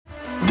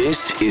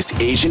This is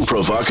Agent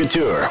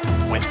Provocateur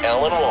with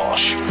Allan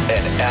Walsh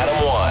and Adam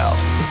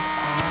Wilde.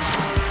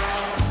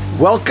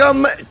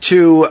 Welcome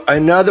to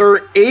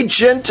another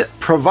Agent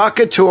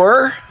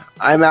Provocateur.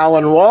 I'm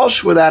Allan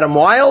Walsh with Adam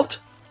Wilde.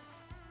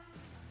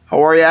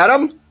 How are you,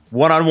 Adam?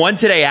 One-on-one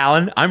today,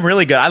 Allan. I'm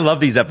really good. I love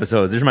these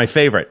episodes. These are my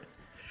favorite.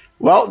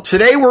 Well,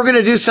 today we're going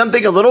to do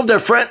something a little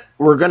different.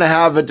 We're going to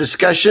have a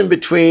discussion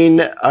between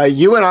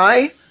you and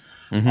I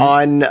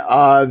on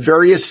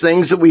various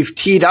things that we've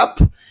teed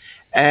up.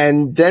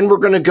 And then we're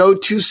going to go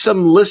to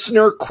some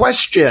listener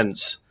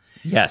questions.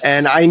 Yes.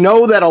 And I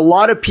know that a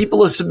lot of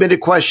people have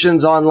submitted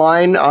questions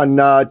online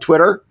on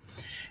Twitter.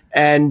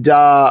 And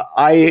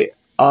I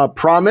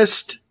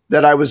promised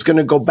that I was going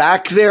to go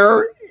back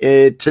there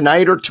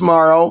tonight or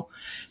tomorrow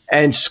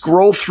and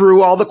scroll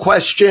through all the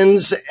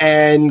questions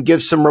and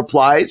give some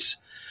replies.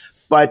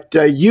 But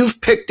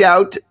you've picked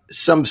out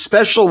some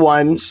special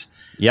ones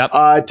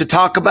to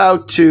talk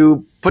about,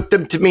 to put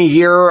them to me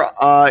here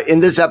in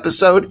this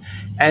episode.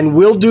 And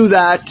we'll do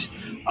that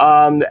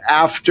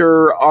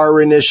after our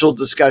initial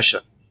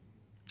discussion.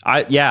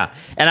 Yeah.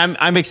 And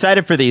I'm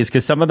excited for these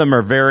because some of them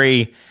are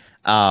very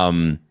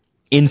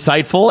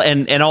insightful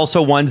and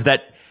also ones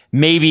that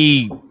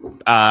maybe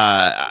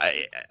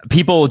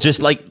people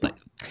just like.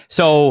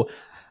 So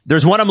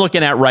there's one I'm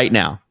looking at right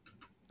now.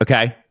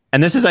 Okay.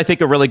 And this is, I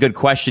think, a really good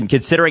question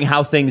considering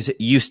how things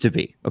used to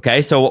be.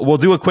 Okay. So we'll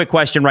do a quick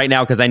question right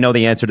now because I know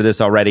the answer to this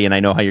already and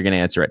I know how you're going to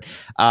answer it.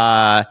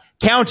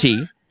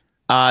 County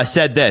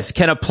said this: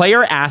 can a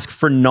player ask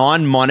for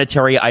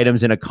non-monetary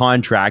items in a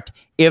contract?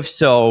 If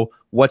so,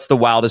 what's the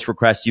wildest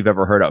request you've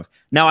ever heard of?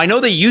 Now, I know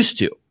they used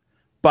to,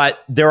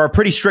 but there are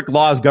pretty strict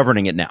laws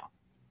governing it now.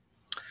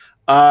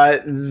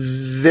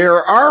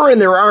 There are and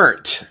there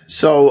aren't.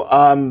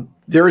 So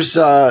there's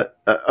a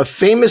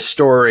famous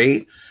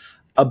story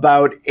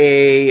about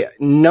a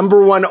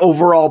number one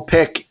overall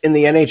pick in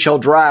the NHL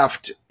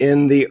draft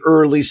in the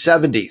early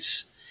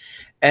 70s.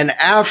 And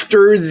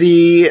after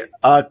the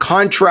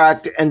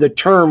contract and the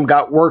term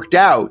got worked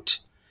out,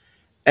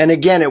 and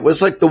again, it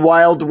was like the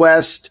Wild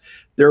West.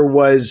 There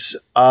was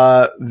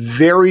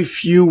very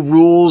few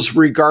rules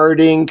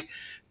regarding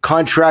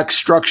contract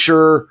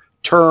structure,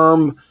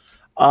 term.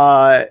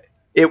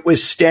 It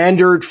was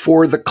standard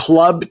for the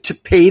club to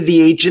pay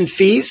the agent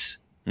fees.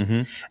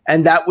 Mm-hmm.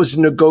 And that was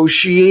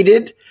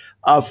negotiated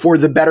for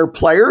the better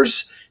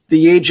players.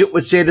 The agent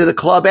would say to the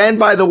club, and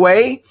by the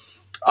way,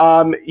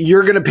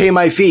 you're going to pay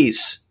my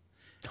fees.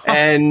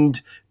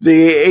 And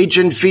the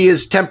agent fee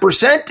is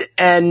 10%,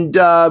 and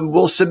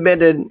we'll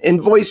submit an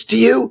invoice to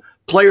you.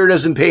 Player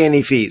doesn't pay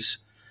any fees.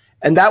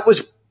 And that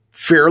was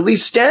fairly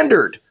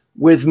standard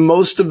with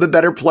most of the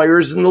better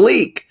players in the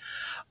league.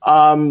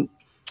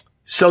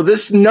 So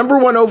this number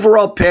one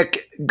overall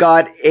pick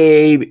got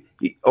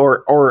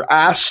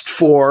asked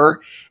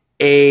for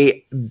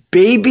a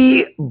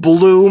baby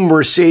blue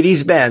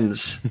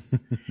Mercedes-Benz.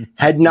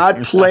 had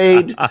not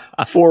played one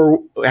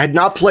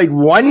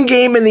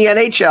game in the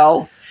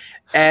NHL,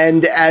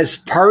 and as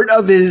part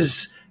of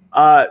his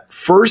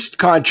first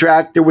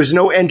contract, there was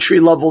no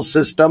entry-level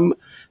system,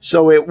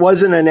 so it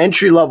wasn't an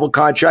entry-level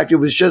contract. It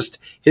was just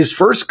his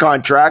first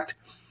contract.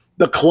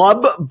 The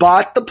club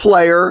bought the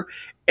player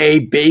a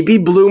baby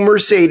blue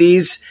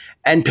Mercedes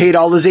and paid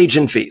all his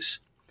agent fees.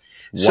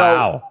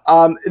 Wow.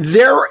 So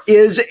there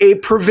is a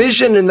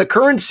provision in the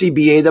current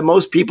CBA that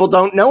most people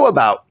don't know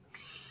about,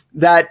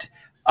 that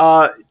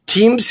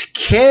teams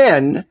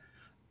can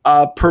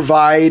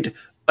provide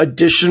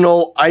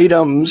additional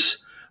items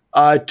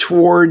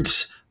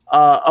towards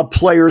a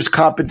player's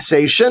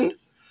compensation,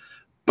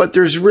 but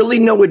there's really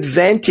no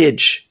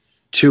advantage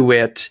to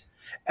it.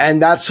 And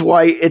that's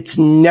why it's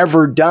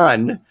never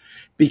done,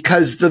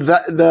 because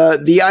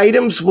the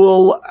items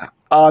will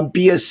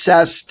be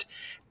assessed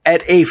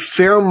at a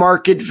fair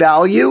market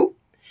value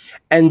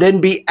and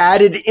then be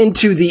added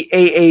into the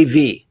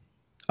AAV.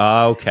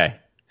 Okay.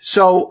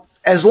 So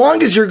as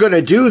long as you're going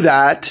to do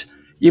that,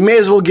 you may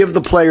as well give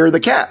the player the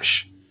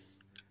cash.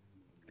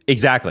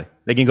 Exactly.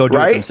 They can go do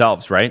it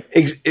themselves, right?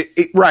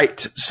 Right.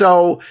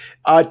 So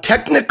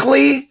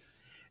technically,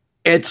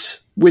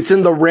 it's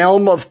within the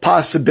realm of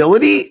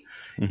possibility.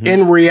 Mm-hmm.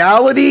 In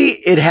reality,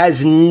 it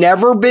has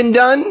never been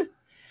done,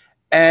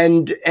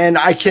 and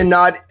I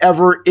cannot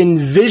ever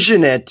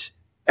envision it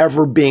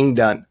ever being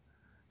done.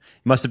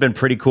 Must have been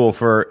pretty cool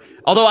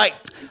although I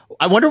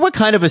wonder what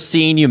kind of a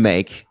scene you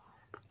make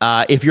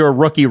if you're a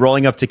rookie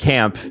rolling up to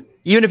camp,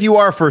 even if you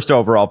are a first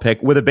overall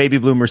pick with a baby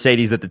blue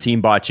Mercedes that the team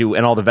bought you,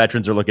 and all the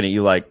veterans are looking at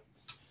you like,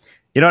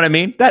 you know what I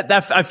mean? That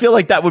I feel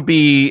like that would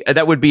be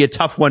a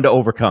tough one to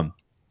overcome.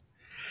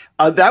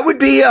 That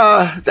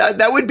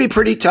would be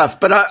pretty tough,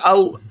 but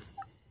I'll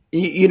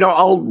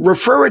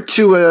refer it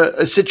to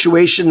a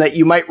situation that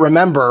you might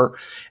remember,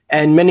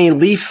 and many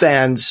Leaf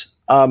fans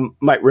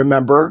might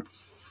remember,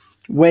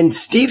 when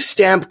Steve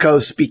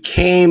Stamkos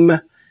became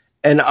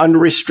an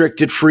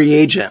unrestricted free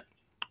agent,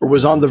 or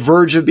was on the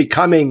verge of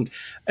becoming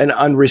an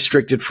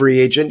unrestricted free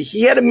agent.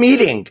 He had a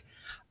meeting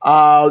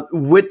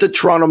with the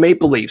Toronto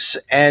Maple Leafs.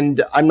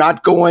 And I'm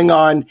not going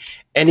on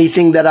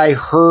anything that I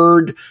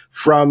heard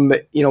from,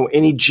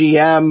 any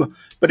GM,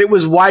 but it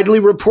was widely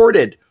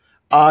reported.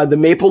 The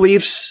Maple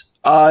Leafs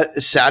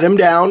sat him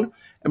down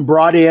and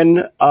brought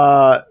in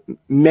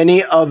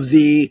many of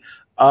the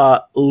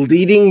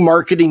leading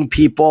marketing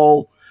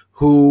people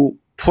who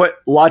put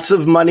lots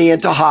of money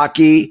into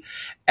hockey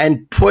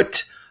and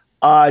put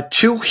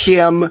to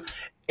him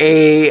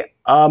a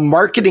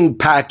marketing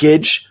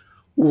package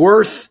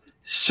worth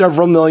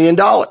several $1 million.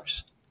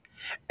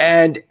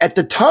 And at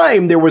the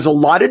time, there was a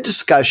lot of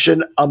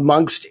discussion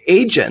amongst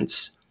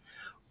agents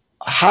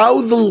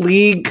how the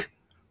league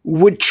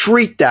would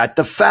treat that.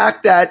 The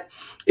fact that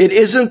it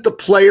isn't the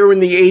player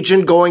and the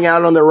agent going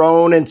out on their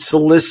own and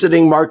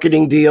soliciting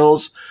marketing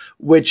deals,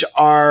 which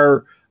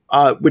occur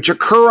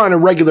on a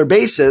regular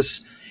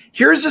basis.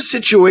 Here's a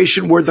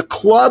situation where the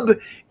club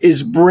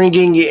is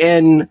bringing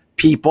in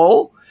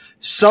people.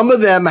 Some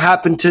of them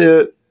happen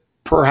to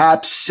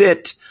perhaps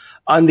sit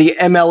on the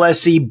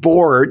MLSE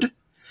board,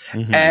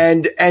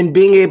 and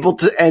being able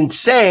to, and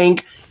saying,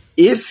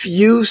 if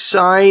you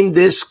sign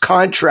this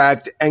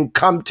contract and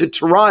come to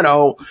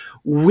Toronto,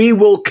 we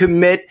will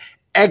commit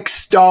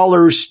X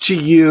dollars to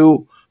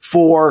you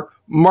for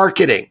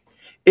marketing.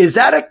 Is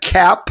that a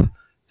cap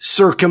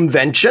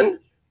circumvention?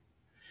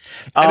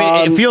 I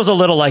mean, it feels a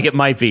little like it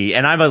might be,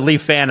 and I'm a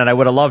Leaf fan and I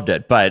would have loved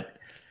it, but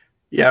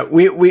yeah,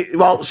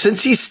 well,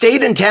 since he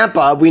stayed in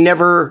Tampa, we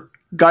never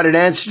got an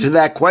answer to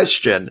that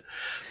question,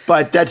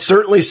 but that's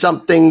certainly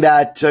something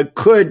that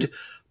could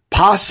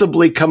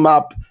possibly come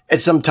up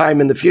at some time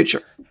in the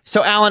future.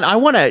 So, Allan, I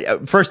want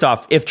to, first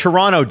off, if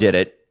Toronto did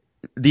it,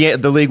 the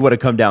league would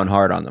have come down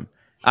hard on them.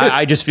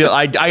 I just feel,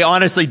 I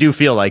honestly do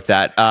feel like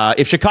that.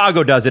 If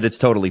Chicago does it, it's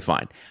totally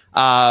fine.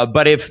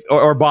 But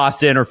or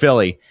Boston or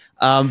Philly.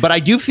 But I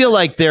do feel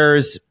like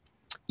there's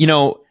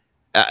got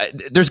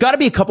to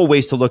be a couple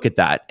ways to look at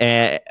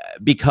that.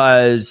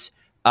 Because,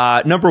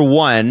 number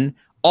one,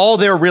 all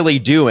they're really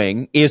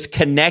doing is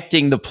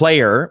connecting the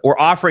player or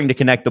offering to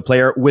connect the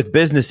player with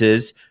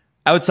businesses,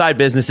 outside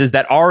businesses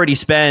that already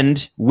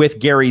spend with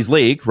Gary's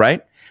league,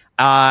 right?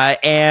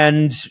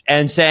 And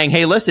saying,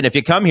 hey, listen, if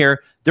you come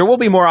here, there will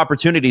be more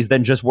opportunities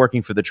than just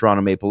working for the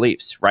Toronto Maple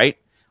Leafs, right?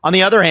 On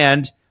the other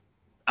hand,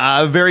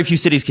 very few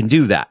cities can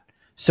do that.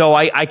 So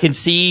I can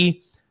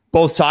see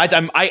both sides.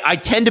 I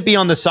tend to be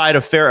on the side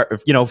of fair,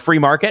 free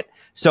market.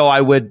 So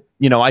I would,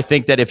 I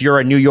think that if you're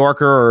a New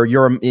Yorker or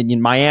you're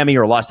in Miami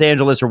or Los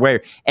Angeles or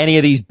where any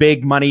of these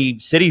big money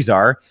cities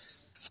are,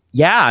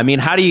 yeah, I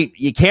mean,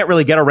 you can't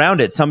really get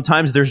around it.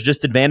 Sometimes there's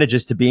just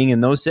advantages to being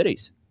in those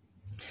cities.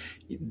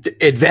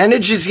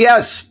 Advantages,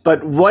 yes,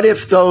 but what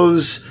if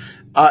those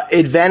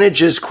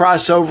advantages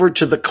cross over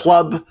to the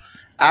club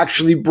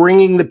actually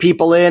bringing the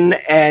people in,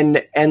 and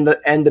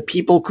the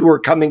people who are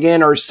coming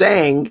in are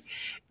saying,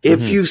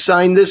 if you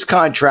sign this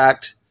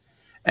contract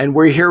and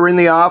we're here in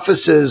the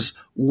offices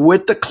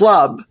with the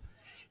club,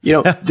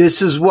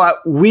 this is what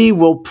we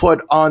will put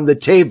on the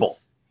table.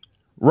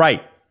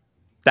 Right.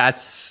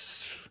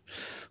 That's,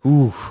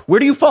 where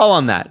do you fall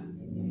on that?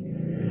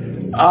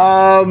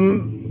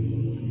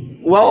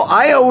 Well,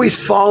 I always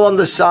fall on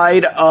the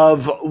side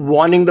of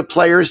wanting the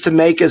players to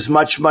make as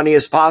much money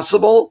as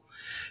possible.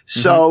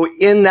 So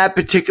in that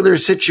particular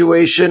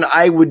situation,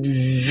 I would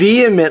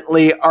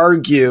vehemently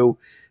argue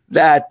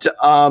that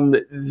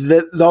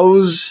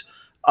those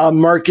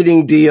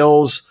marketing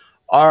deals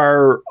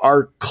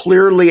are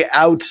clearly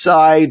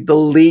outside the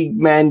league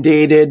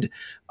mandated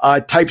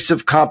types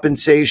of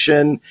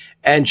compensation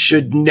and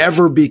should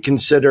never be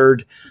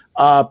considered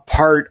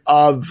part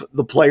of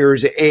the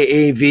player's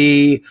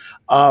AAV,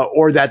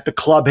 or that the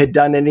club had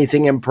done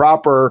anything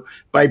improper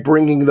by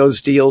bringing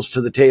those deals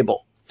to the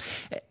table.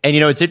 And,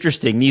 it's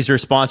interesting. These are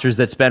sponsors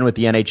that spend with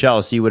the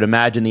NHL. So you would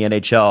imagine the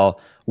NHL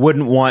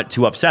wouldn't want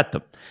to upset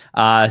them.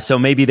 So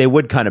maybe they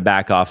would kind of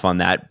back off on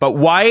that. But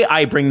why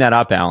I bring that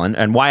up, Allan,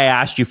 and why I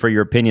asked you for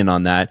your opinion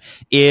on that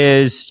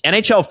is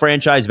NHL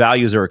franchise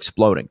values are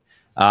exploding.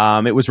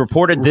 It was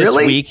reported this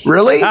week.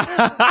 Really?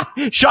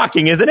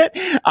 Shocking, isn't it?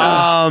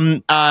 The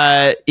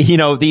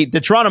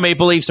Toronto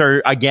Maple Leafs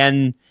are,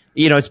 again,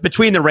 it's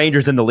between the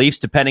Rangers and the Leafs,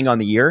 depending on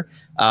the year.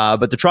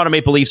 But the Toronto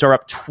Maple Leafs are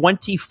up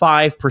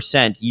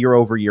 25% year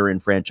over year in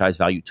franchise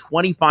value.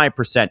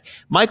 25%.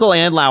 Michael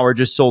Andlauer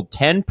just sold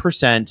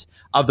 10%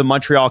 of the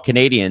Montreal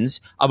Canadiens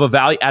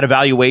at a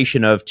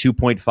valuation of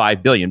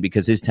 $2.5 billion,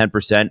 because his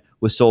 10%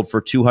 was sold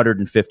for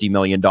 $250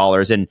 million.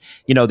 And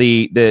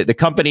the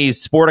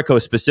companies,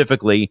 Sportico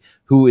specifically,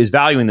 who is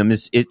valuing them,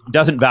 it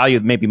doesn't value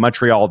maybe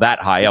Montreal that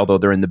high, although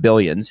they're in the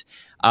billions.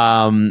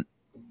 I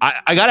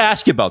got to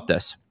ask you about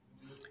this.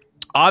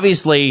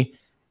 Obviously,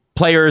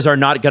 players are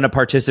not going to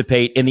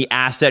participate in the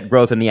asset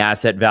growth and the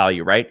asset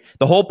value, right?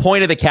 The whole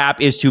point of the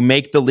cap is to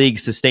make the league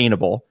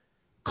sustainable.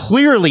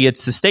 Clearly,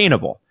 it's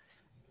sustainable.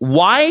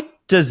 Why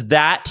does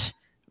that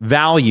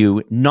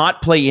value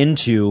not play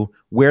into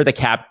where the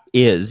cap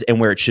is and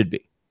where it should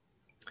be?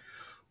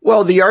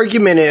 Well, the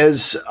argument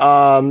is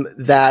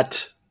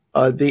that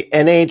the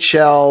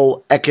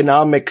NHL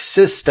economic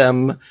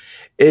system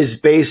is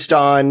based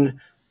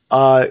on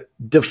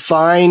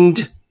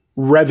defined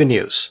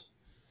revenues.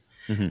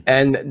 Mm-hmm.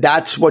 And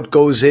that's what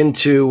goes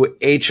into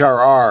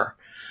HRR.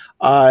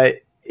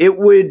 It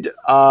would,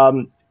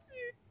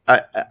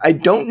 I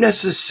don't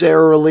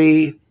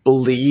necessarily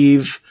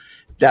believe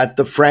that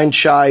the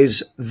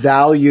franchise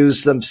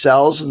values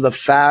themselves and the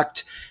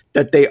fact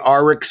that they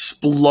are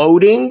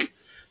exploding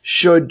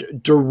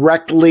should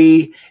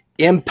directly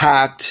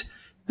impact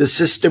the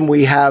system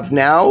we have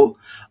now.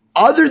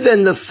 Other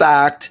than the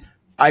fact,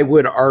 I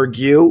would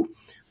argue,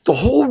 the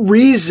whole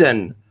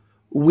reason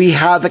we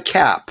have a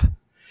cap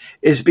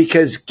is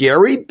because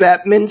Gary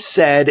Bettman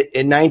said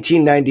in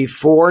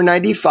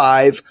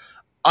 1994-95,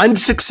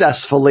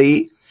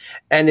 unsuccessfully,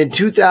 and in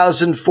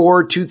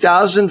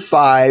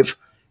 2004-2005,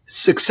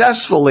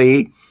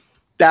 successfully,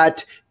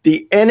 that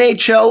the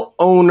NHL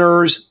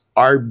owners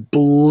are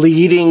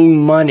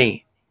bleeding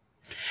money.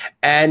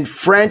 And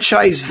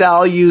franchise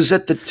values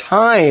at the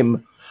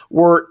time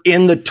were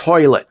in the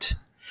toilet.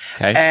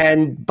 Okay.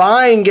 And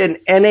buying an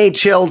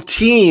NHL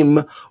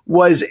team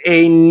was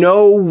a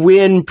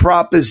no-win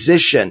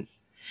proposition.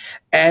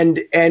 And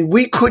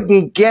we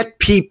couldn't get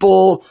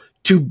people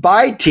to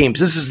buy teams.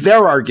 This is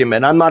their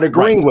argument. I'm not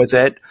agreeing with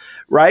it,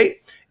 right?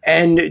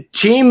 And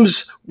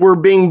teams were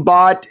being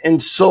bought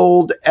and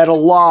sold at a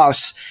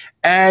loss.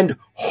 And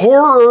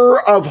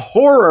horror of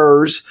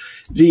horrors,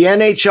 the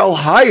NHL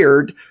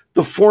hired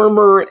the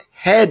former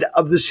head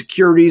of the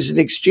Securities and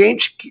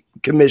Exchange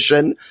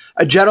Commission,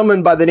 a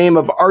gentleman by the name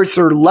of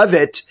Arthur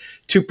Levitt,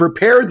 to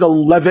prepare the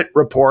Levitt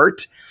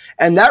report.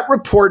 And that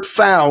report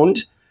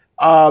found,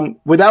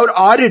 without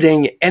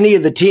auditing any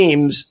of the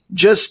teams,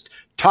 just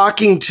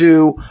talking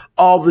to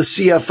all the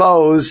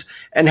CFOs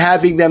and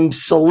having them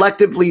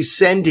selectively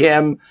send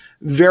him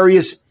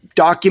various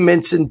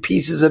documents and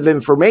pieces of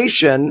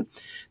information,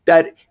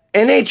 that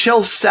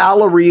NHL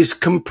salaries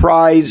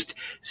comprised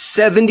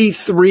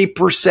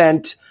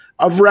 73%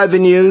 of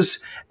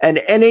revenues, and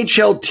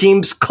NHL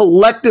teams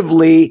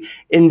collectively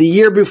in the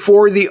year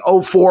before the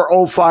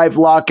 04-05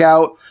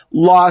 lockout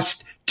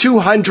lost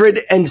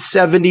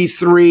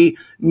 $273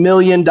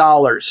 million.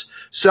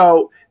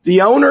 So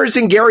the owners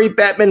and Gary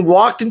Bettman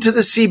walked into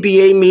the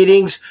CBA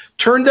meetings,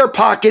 turned their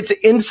pockets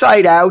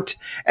inside out,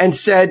 and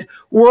said,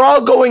 we're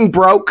all going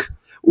broke.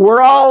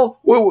 We're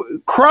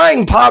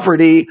crying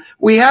poverty.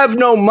 We have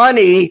no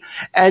money.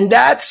 And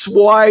that's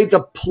why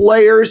the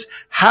players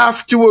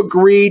have to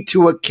agree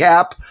to a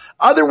cap.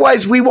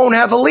 Otherwise, we won't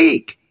have a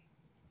league.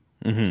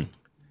 Mm-hmm.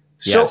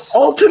 Yes.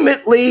 So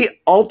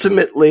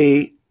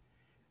ultimately,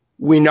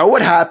 we know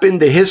what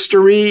happened. The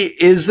history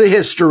is the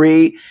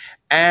history.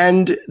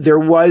 And there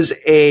was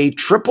a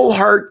triple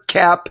hard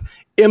cap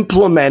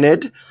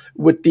implemented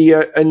with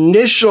the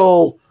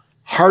initial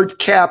hard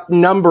cap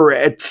number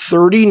at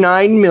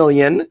 39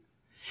 million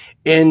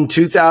in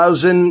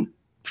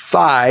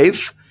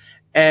 2005,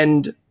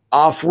 and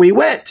off we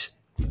went.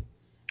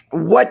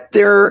 What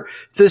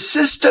the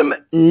system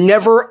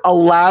never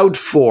allowed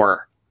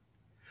for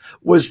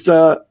was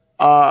the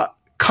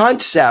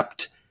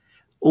concept,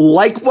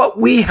 like what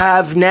we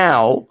have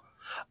now,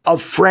 of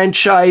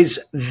franchise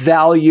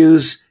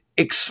values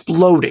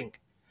exploding.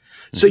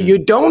 Mm-hmm. So you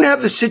don't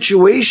have a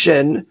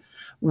situation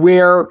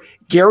where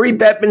Gary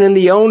Bettman and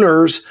the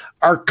owners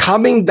are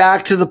coming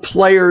back to the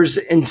players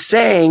and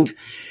saying,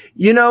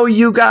 you know,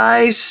 you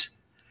guys,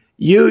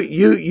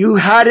 you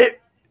had it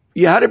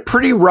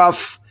pretty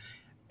rough,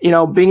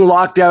 being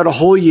locked out a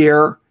whole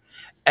year.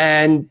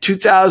 And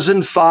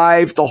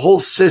 2005, the whole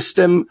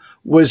system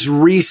was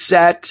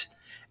reset,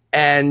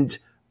 and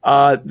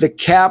the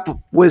cap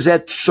was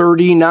at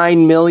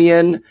 39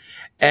 million.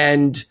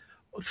 And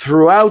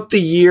throughout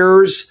the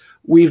years,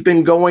 we've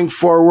been going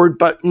forward.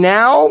 But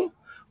now,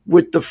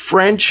 with the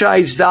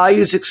franchise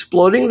values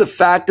exploding, the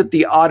fact that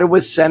the Ottawa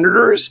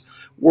Senators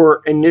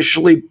were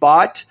initially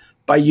bought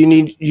by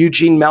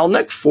Eugene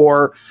Melnyk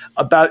for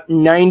about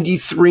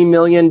 $93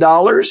 million,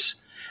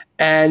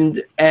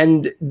 and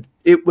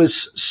it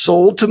was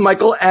sold to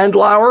Michael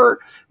Andlauer,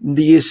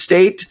 the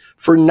estate,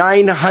 for to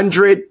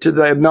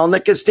the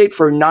Melnyk estate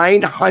for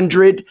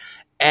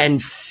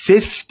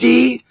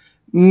 $950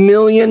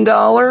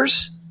 million.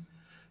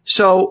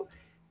 So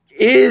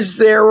is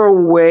there a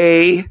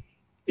way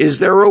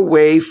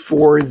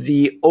for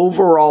the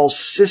overall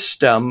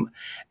system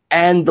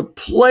and the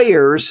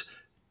players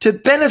to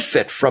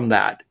benefit from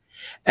that?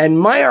 And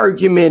my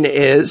argument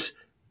is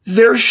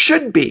there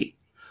should be.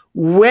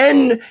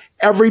 When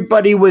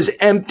everybody was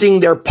emptying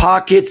their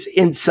pockets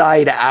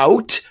inside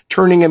out,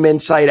 turning them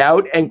inside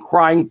out and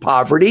crying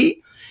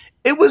poverty,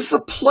 it was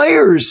the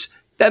players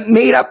that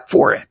made up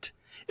for it.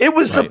 It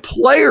was the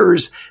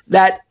players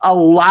that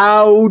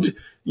allowed,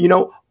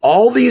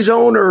 all these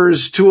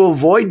owners to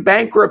avoid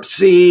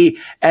bankruptcy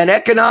and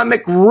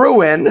economic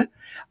ruin,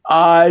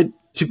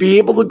 to be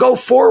able to go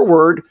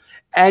forward.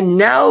 And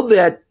now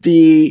that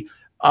the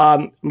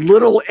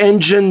little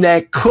engine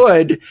that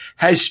could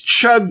has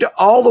chugged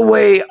all the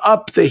way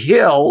up the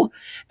hill,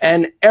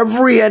 and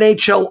every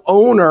NHL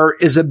owner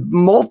is a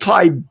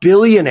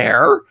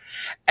multi-billionaire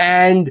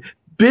and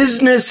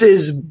business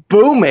is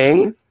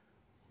booming.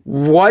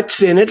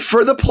 What's in it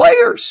for the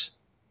players?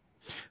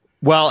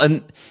 Well,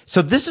 and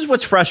so this is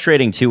what's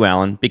frustrating too,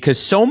 Allan, because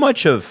so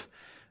much of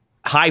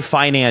high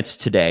finance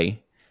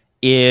today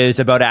is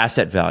about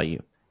asset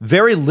value.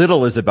 Very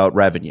little is about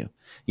revenue.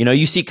 You know,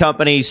 you see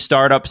companies,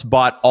 startups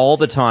bought all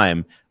the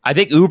time. I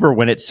think Uber,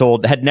 when it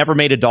sold, had never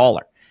made $1.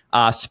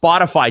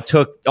 Spotify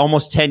took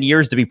almost 10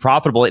 years to be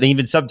profitable, and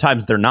even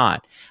sometimes they're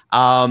not.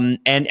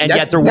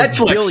 Yet there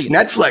was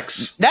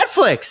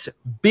Netflix,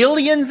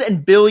 billions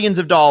and billions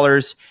of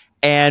dollars,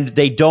 and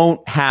they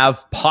don't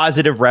have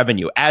positive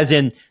revenue, as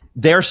in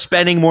they're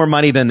spending more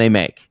money than they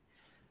make.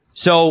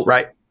 So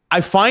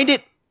I find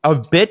it a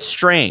bit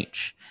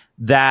strange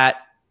that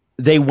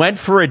they went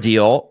for a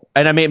deal.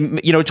 And I mean,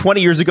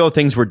 20 years ago,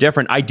 things were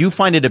different. I do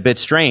find it a bit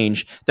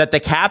strange that the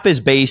cap is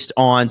based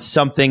on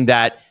something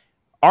that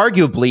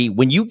arguably,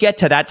 when you get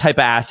to that type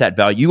of asset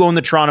value, you own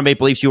the Toronto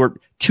Maple Leafs, you were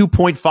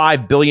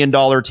 $2.5 billion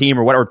team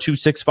or whatever,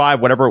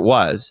 265, whatever it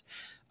was.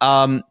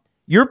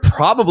 You're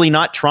probably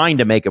not trying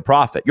to make a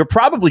profit. You're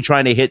probably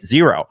trying to hit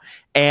zero,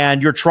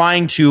 and you're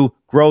trying to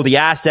grow the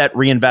asset,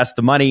 reinvest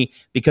the money,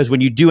 because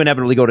when you do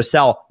inevitably go to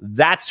sell,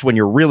 that's when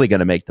you're really going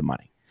to make the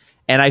money.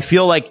 And I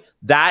feel like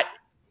that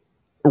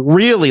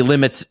really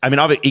limits, I mean,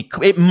 obviously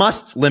it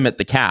must limit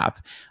the cap.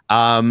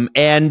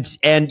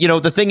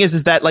 The thing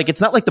is that, like,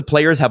 it's not like the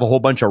players have a whole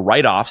bunch of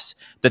write-offs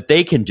that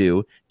they can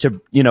do to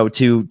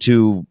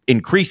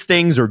increase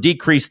things or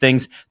decrease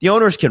things. The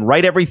owners can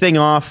write everything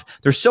off.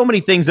 There's so many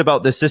things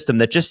about this system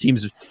that just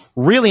seems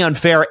really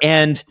unfair,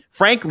 and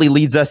frankly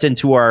leads us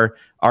into our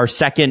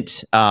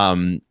second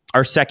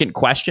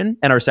question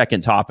and our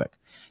second topic.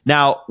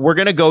 Now, we're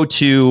going to go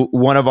to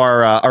one of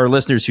our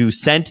listeners who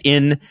sent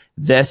in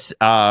this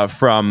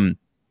from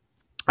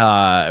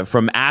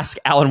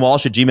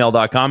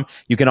askallanwalsh@gmail.com.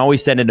 You can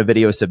always send in a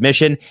video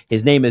submission.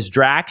 His name is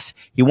Drax.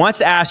 He wants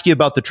to ask you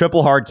about the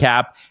triple hard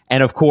cap,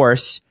 and of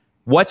course,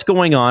 what's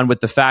going on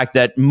with the fact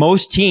that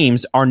most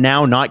teams are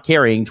now not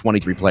carrying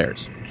 23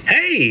 players.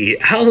 Hey,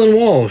 Allan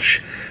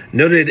Walsh,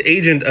 noted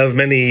agent of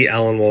many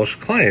Allan Walsh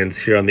clients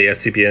here on the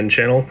SCPN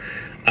channel.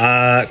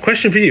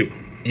 Question for you.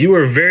 You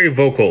were very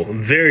vocal,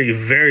 very,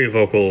 very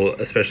vocal,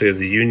 especially as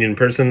a union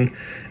person,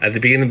 at the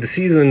beginning of the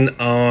season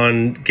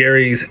on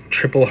Gary's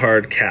triple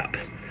hard cap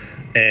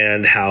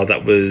and how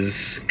that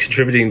was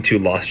contributing to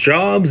lost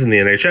jobs in the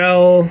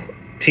NHL,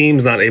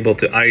 teams not able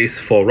to ice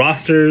full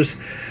rosters.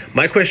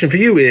 My question for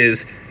you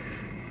is,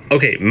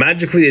 okay,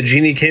 magically a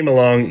genie came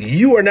along.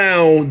 You are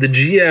now the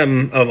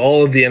GM of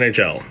all of the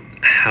NHL.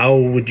 How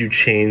would you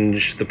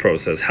change the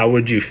process? How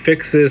would you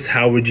fix this?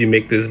 How would you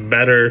make this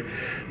better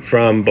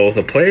from both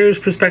a player's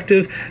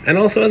perspective and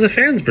also as a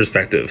fan's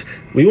perspective?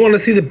 We want to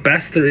see the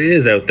best there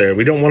is out there.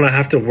 We don't want to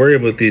have to worry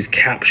about these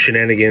cap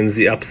shenanigans,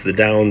 the ups, the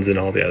downs, and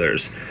all the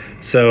others.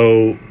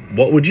 So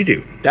what would you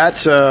do?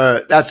 That's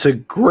a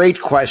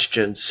great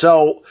question.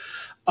 So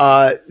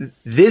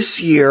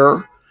this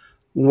year,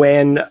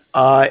 when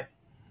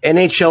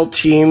NHL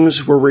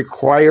teams were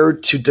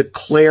required to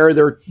declare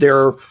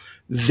their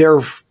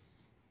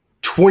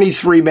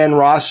 23-man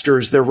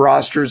rosters, their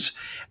rosters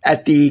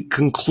at the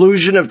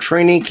conclusion of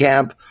training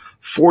camp,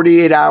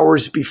 48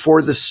 hours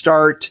before the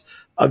start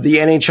of the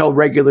NHL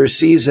regular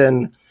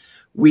season,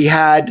 we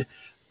had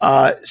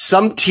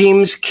some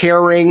teams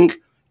carrying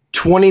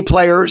 20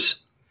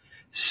 players,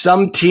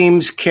 some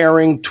teams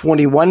carrying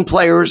 21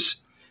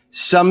 players,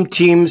 some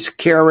teams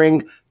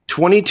carrying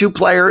 22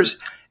 players,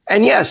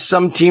 and yes,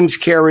 some teams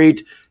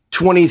carried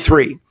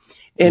 23.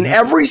 In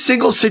every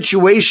single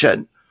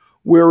situation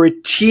where a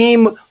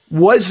team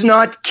was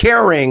not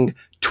carrying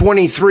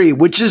 23,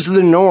 which is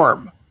the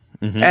norm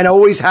and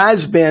always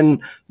has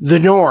been the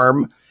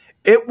norm,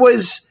 it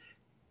was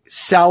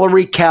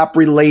salary cap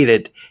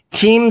related.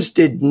 Teams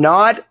did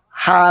not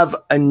have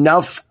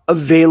enough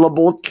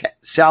available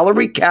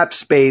salary cap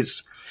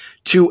space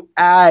to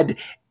add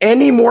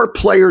any more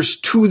players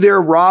to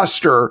their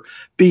roster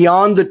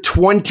beyond the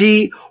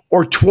 20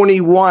 or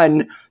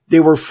 21 they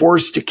were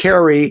forced to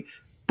carry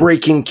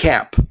breaking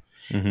cap.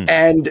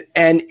 And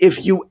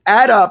if you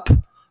add up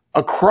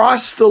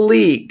across the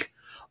league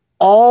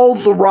all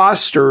the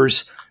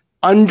rosters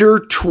under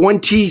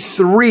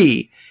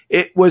 23,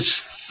 it was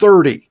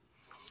 30.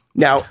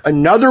 Now,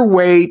 another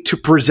way to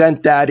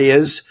present that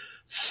is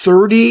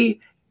 30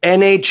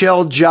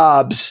 NHL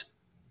jobs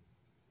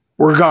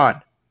were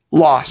gone,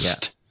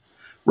 lost,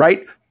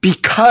 right?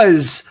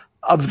 Because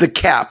of the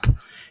cap.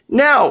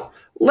 Now,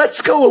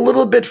 let's go a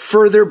little bit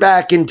further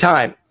back in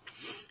time.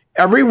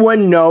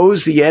 Everyone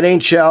knows the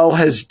NHL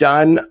has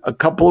done a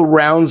couple of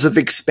rounds of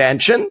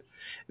expansion.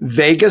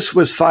 Vegas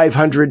was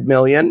 $500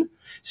 million.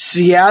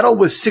 Seattle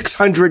was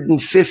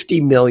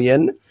 $650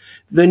 million.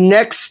 The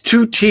next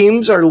two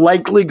teams are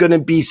likely going to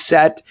be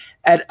set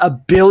at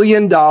 $1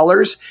 billion.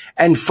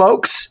 And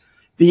folks,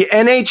 the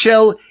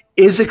NHL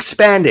is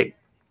expanding.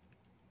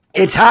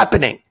 It's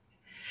happening.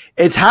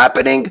 It's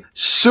happening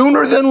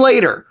sooner than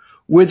later.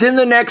 Within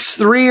the next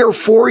 3 or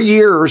 4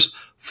 years,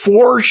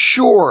 for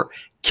sure.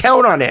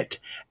 Count on it.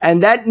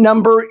 And that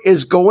number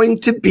is going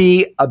to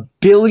be $1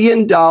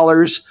 billion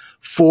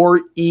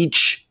for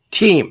each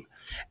team.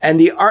 And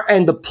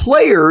the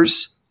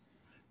players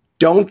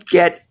don't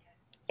get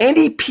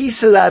any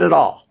piece of that at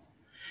all.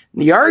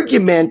 The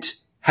argument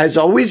has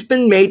always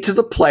been made to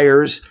the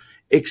players.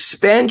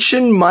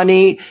 Expansion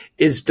money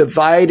is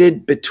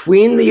divided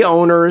between the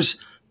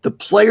owners. The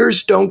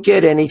players don't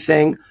get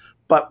anything,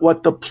 but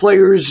what the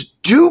players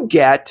do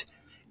get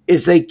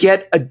is they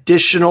get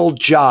additional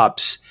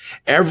jobs.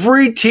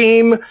 Every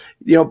team,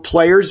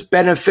 players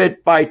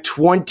benefit by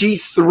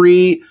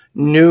 23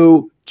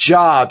 new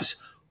jobs.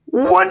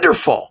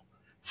 Wonderful.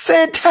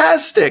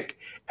 Fantastic.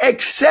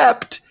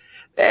 Except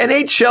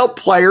NHL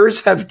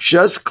players have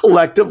just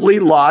collectively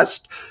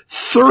lost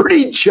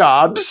 30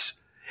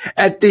 jobs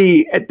at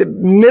the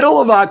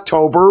middle of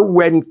October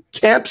when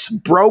camps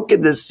broke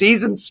and the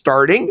season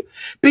starting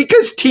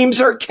because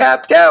teams are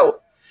capped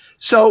out.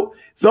 So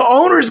the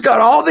owners got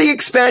all the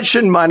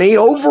expansion money,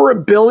 over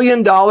 $1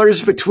 billion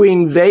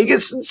between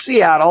Vegas and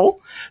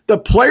Seattle. The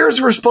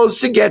players were supposed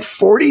to get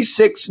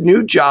 46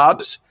 new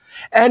jobs,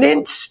 and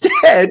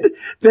instead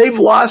they've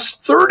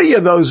lost 30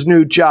 of those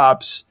new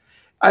jobs.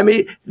 I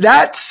mean,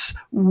 that's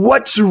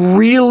what's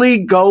really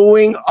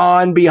going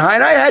on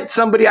behind.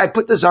 I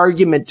put this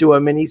argument to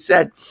him and he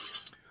said,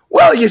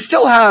 well, you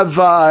still have,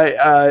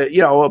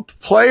 a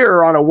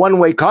player on a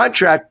one-way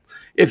contract.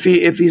 If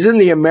he's in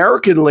the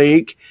American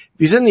League,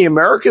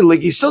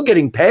 he's still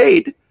getting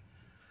paid.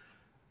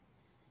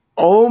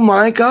 Oh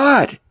my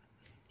God.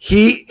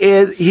 He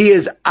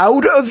is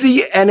out of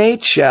the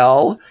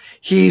NHL.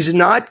 He's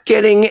not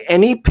getting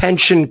any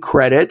pension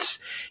credits.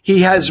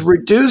 He has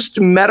reduced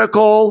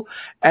medical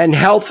and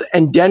health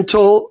and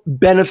dental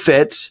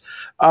benefits,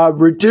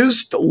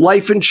 reduced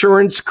life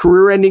insurance,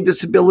 career-ending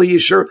disability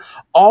insurance,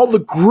 all the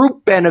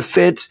group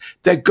benefits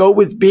that go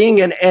with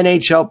being an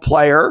NHL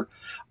player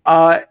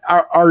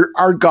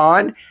are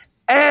gone.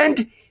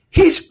 And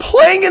he's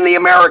playing in the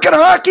American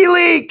Hockey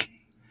League.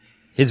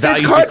 His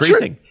value is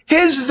decreasing.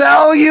 His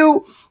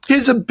value,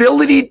 his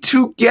ability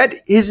to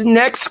get his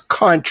next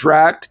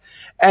contract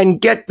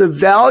and get the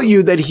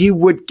value that he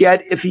would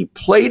get if he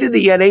played in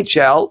the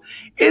NHL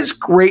is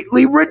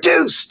greatly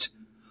reduced.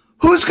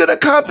 Who's going to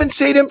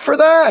compensate him for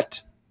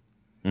that?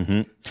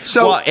 Mm-hmm.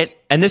 So,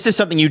 and this is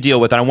something you deal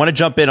with, and I want to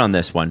jump in on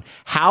this one.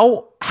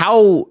 How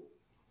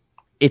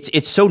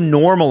it's so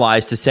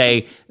normalized to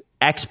say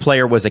X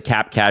player was a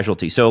cap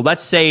casualty. So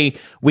let's say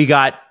we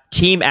got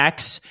Team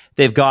X,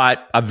 they've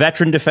got a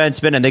veteran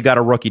defenseman and they got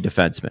a rookie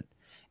defenseman.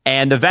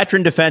 And the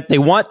veteran they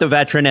want the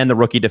veteran and the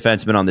rookie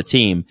defenseman on the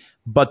team,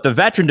 but the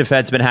veteran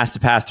defenseman has to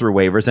pass through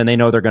waivers and they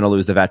know they're going to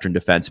lose the veteran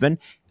defenseman.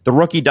 The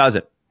rookie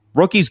doesn't.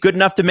 Rookie's good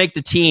enough to make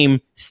the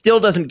team, still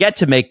doesn't get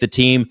to make the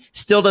team,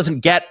 still doesn't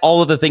get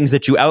all of the things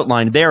that you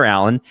outlined there,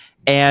 Allan.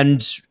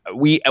 And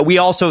we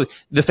also,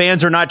 the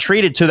fans are not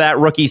treated to that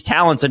rookie's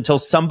talents until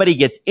somebody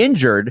gets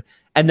injured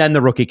and then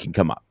the rookie can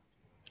come up.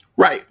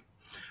 Right.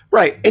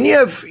 And you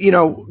have,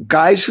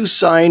 guys who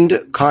signed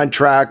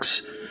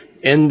contracts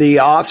in the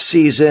off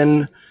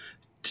season,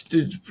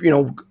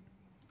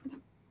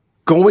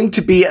 going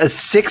to be a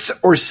 6th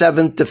or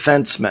 7th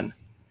defenseman.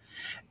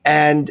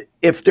 And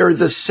if they're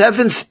the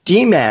 7th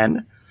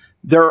D-man,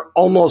 they're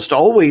almost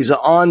always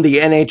on the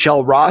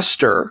NHL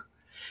roster.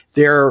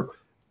 They're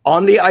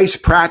on the ice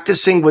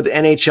practicing with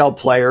NHL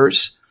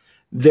players.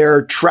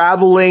 They're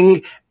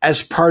traveling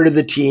as part of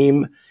the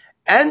team,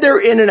 and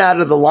they're in and out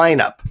of the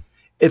lineup.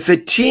 If a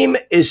team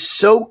is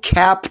so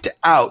capped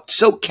out,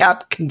 so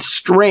cap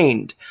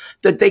constrained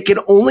that they can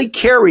only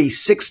carry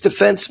 6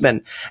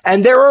 defensemen,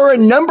 and there are a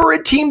number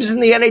of teams in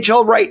the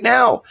NHL right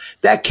now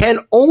that can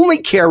only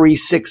carry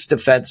 6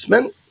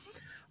 defensemen,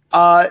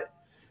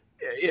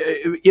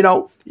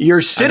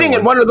 you're sitting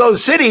in one of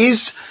those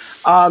cities,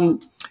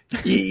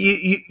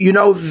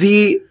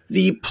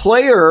 the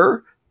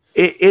player,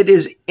 it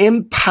is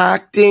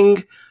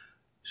impacting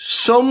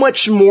so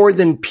much more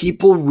than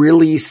people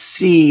really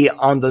see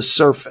on the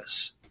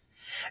surface.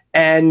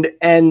 And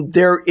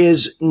there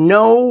is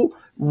no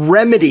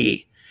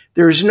remedy.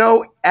 There's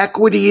no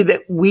equity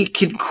that we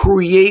can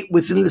create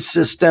within the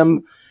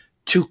system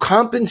to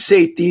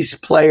compensate these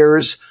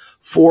players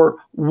for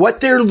what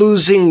they're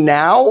losing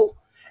now,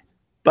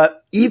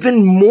 but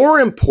even more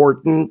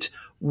important,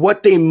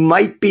 what they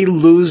might be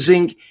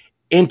losing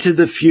into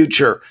the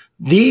future.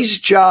 These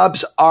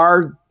jobs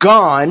are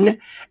gone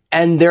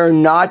and they're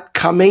not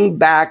coming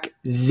back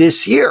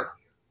this year.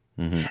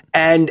 Mm-hmm.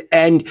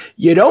 And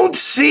you don't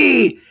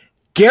see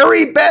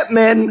Gary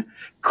Bettman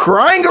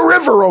crying a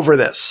river over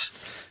this.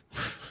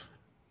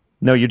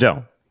 No, you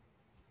don't.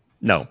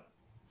 No.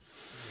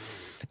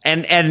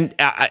 And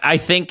I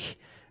think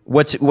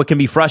what can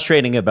be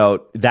frustrating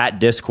about that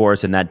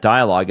discourse and that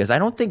dialogue is I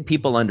don't think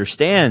people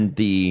understand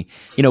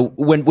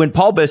when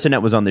Paul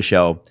Bissonnette was on the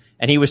show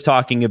and he was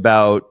talking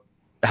about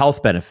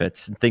health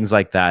benefits and things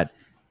like that,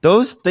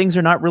 those things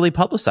are not really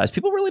publicized.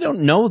 People really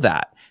don't know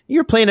that.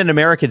 You're playing in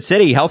American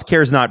City.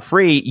 Healthcare is not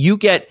free. You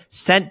get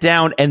sent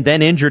down and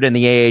then injured in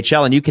the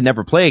AHL and you can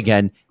never play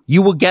again.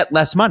 You will get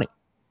less money.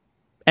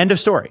 End of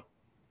story.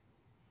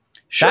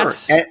 Sure.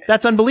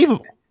 That's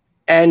unbelievable.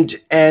 And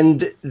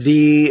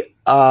the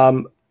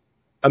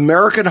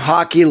American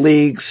Hockey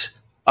League's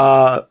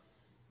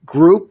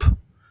group,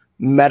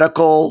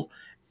 medical,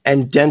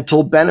 and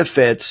dental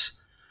benefits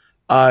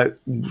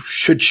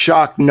should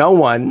shock no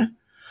one,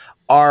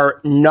 are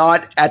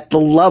not at the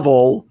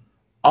level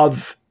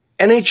of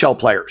NHL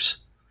players.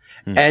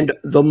 And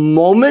the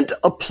moment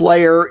a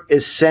player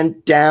is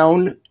sent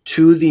down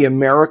to the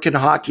American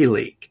Hockey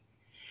League,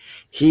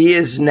 he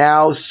is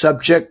now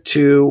subject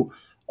to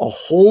a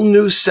whole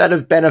new set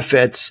of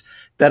benefits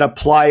that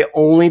apply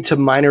only to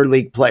minor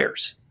league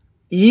players,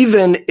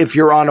 even if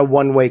you're on a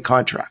one-way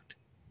contract.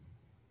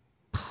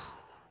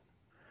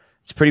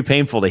 It's pretty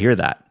painful to hear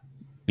that.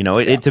 You know,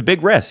 it's a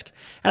big risk.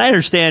 And I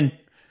understand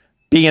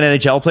being an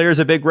NHL player is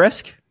a big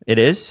risk. It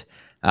is.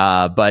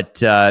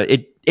 But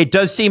it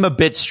does seem a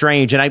bit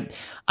strange. And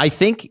I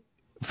think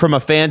from a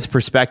fan's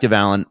perspective,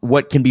 Allan,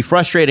 what can be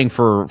frustrating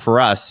for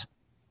us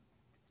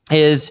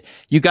is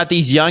you got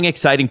these young,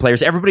 exciting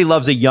players. Everybody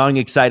loves a young,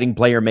 exciting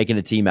player making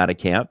a team out of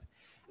camp.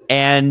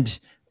 And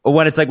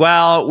when it's like,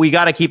 well, we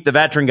got to keep the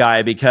veteran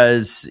guy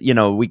because, you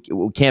know, we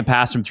can't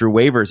pass him through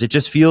waivers. It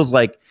just feels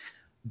like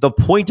the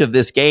point of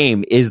this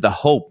game is the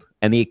hope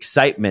and the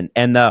excitement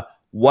and the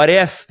what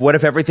if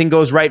everything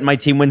goes right and my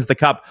team wins the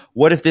cup?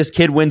 What if this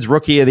kid wins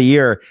Rookie of the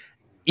Year?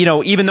 You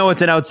know, even though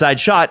it's an outside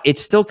shot, it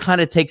still kind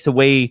of takes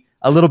away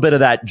a little bit of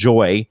that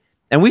joy.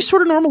 And we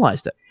sort of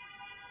normalized it.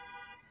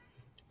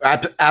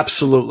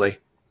 Absolutely.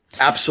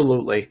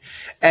 Absolutely.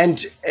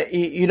 And,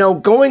 you know,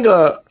 going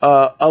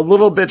a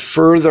little bit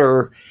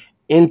further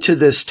into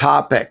this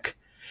topic,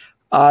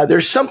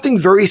 there's something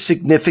very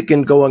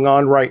significant going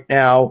on right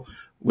now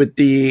with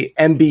the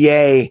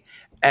NBA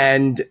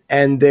and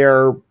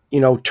their,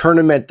 you know,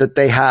 tournament that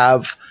they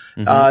have,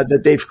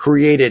 that they've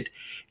created.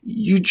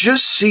 You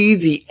just see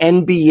the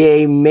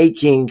NBA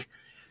making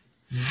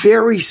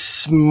very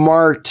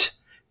smart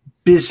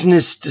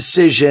business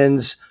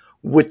decisions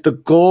with the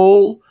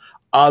goal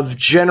of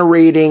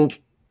generating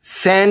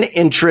fan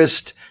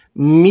interest,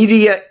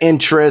 media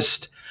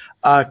interest,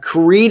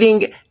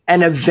 creating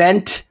an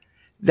event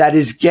that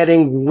is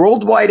getting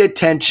worldwide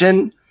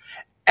attention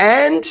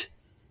and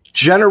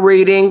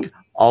generating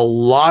a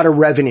lot of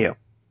revenue.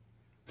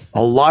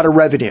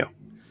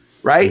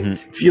 Right?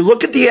 If you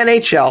look at the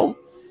NHL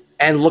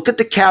and look at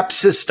the cap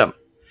system,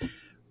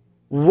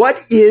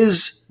 what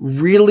is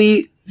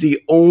really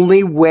the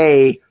only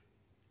way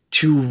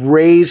to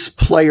raise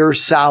player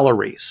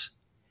salaries?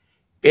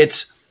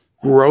 It's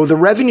grow the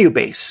revenue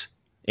base.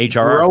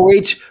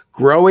 HRR.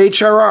 Grow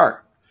HRR.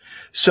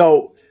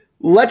 So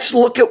let's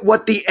look at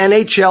what the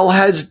NHL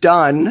has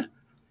done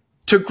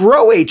to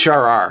grow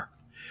HRR.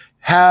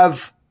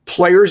 Have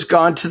players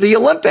gone to the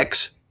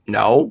Olympics?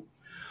 No.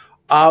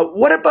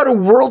 What about a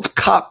World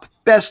Cup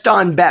best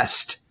on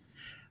best?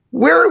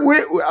 Where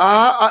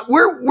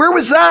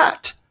was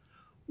that?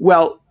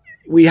 Well,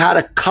 we had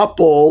a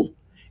couple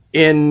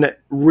in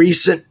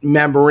recent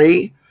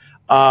memory,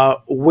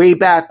 way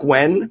back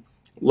when.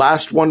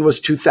 Last one was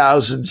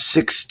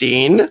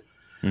 2016.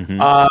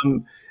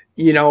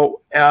 You know,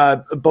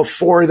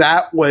 before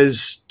that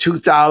was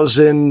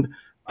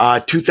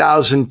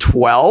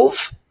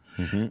 2012.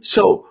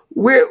 So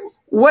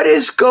what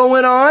is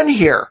going on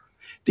here?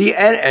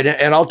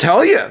 And I'll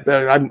tell you,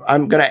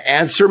 I'm going to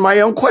answer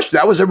my own question.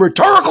 That was a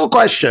rhetorical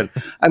question.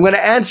 I'm going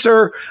to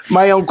answer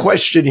my own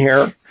question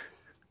here.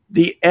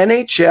 The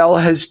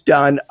NHL has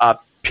done a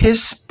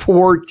piss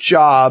poor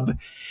job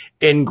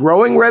in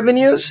growing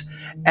revenues,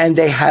 and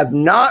they have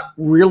not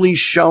really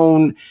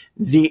shown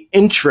the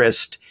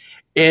interest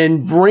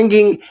in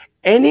bringing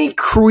any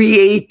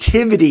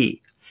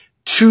creativity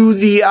to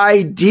the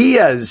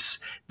ideas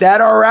that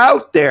are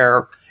out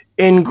there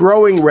in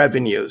growing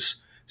revenues.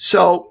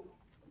 So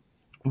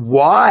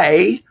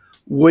why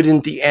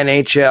wouldn't the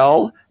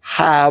NHL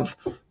have,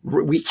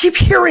 we keep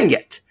hearing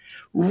it,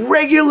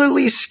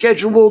 regularly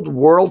scheduled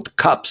World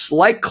Cups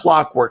like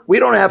clockwork? We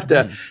don't have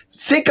to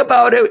think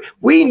about it.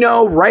 We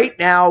know right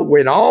now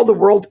when all the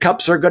World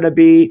Cups are going to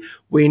be.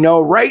 We know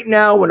right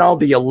now when all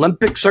the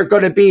Olympics are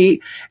going to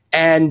be.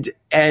 And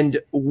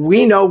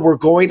we know we're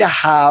going to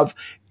have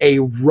a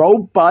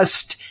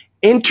robust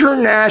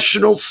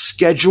international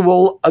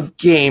schedule of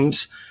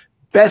games,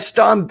 best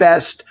on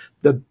best,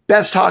 the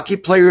best hockey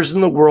players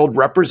in the world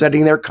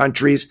representing their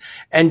countries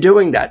and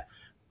doing that.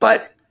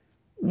 But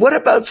what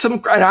about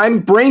and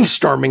I'm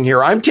brainstorming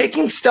here. I'm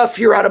taking stuff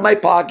here out of my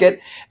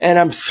pocket and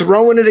I'm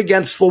throwing it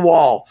against the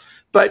wall.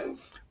 But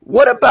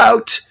what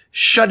about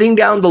shutting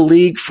down the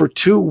league for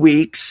 2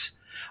 weeks,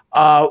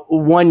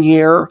 1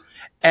 year,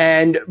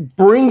 and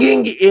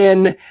bringing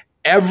in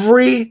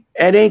every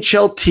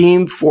NHL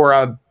team for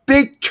a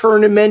big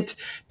tournament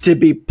to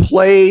be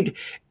played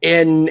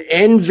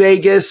in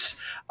Vegas,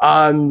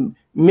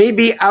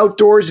 maybe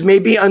outdoors,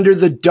 maybe under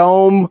the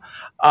dome,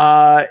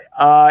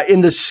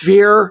 in the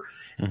Sphere,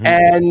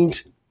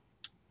 and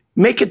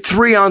make it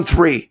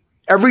 3-on-3.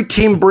 Every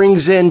team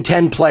brings in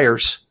 10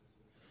 players,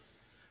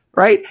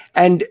 right?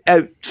 And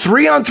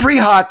 3-on-3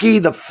 hockey,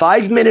 the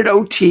 5-minute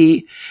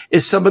OT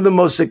is some of the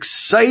most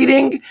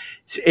exciting.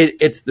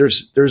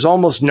 There's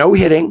almost no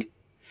hitting.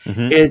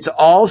 It's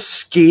all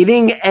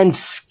skating and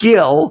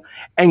skill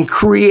and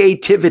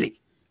creativity.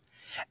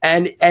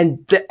 And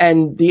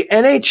the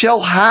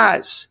NHL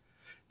has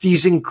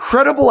these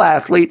incredible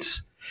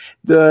athletes.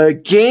 The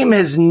game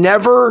has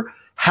never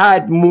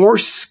had more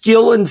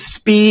skill and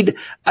speed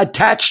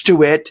attached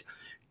to it.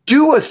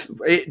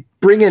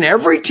 Bring in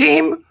every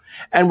team,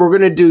 and we're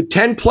going to do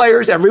 10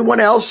 players. Everyone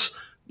else,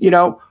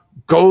 go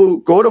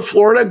to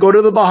Florida, go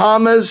to the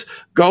Bahamas,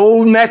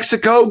 go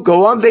Mexico,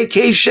 go on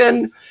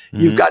vacation.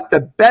 You've got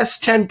the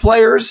best 10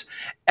 players,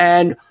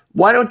 and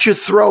why don't you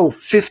throw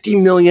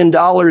 $50 million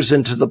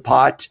into the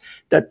pot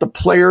that the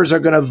players are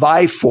going to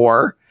vie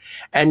for?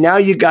 And now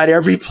you got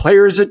every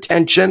player's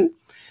attention,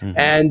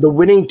 and the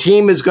winning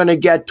team is going to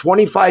get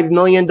 $25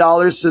 million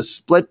to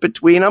split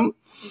between them.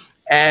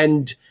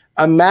 And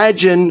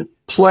imagine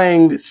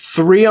playing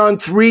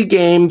 3-on-3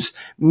 games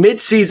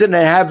mid-season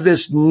and have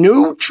this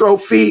new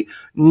trophy,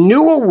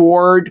 new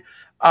award,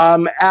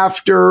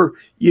 after,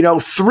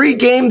 3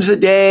 games a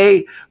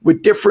day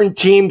with different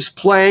teams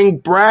playing,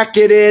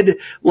 bracketed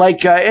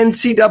like a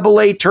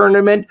NCAA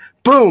tournament.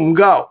 Boom,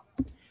 go.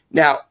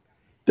 Now,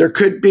 there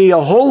could be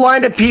a whole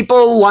line of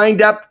people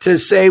lined up to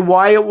say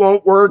why it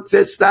won't work,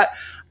 this, that.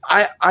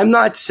 I'm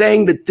not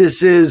saying that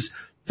this is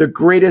the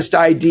greatest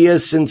idea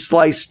since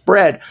sliced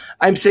bread.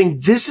 I'm saying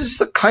this is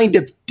the kind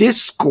of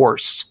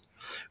discourse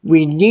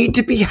we need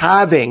to be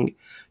having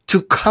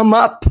to come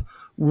up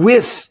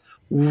with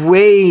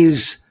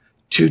ways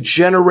to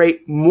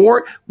generate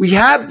more. We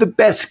have the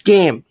best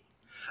game.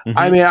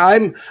 I mean,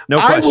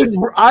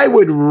 I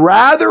would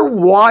rather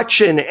watch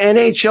an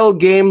NHL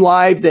game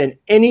live than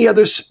any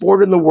other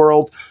sport in the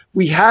world.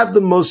 We have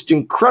the most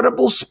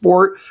incredible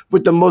sport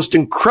with the most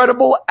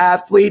incredible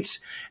athletes,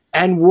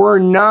 and we're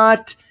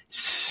not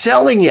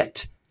selling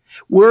it.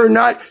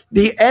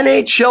 The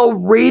NHL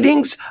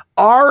ratings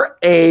are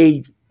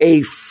a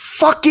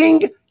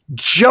fucking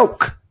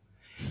joke.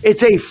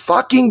 It's a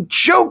fucking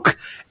joke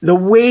the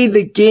way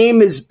the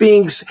game is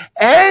being,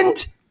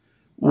 and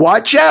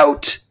watch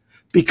out,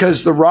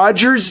 because the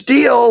Rogers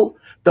deal,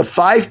 the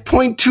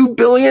 $5.2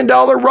 billion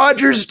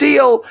Rogers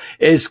deal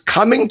is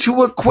coming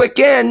to a quick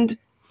end.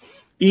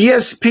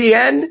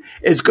 ESPN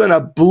is going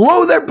to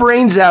blow their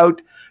brains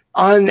out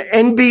on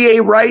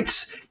NBA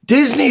rights.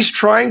 Disney's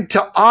trying to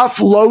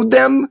offload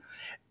them.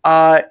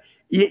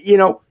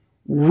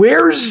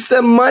 Where's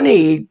the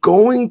money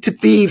going to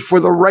be for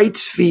the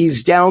rights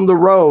fees down the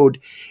road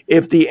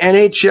if the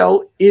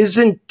NHL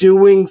isn't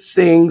doing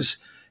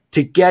things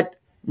to get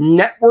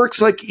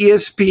networks like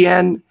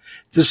ESPN,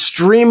 the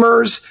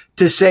streamers,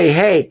 to say,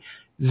 hey,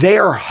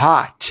 they're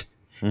hot.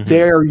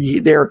 They're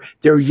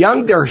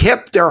young, they're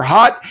hip, they're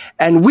hot,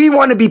 and we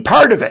want to be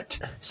part of it.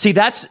 See,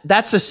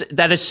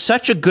 that is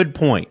such a good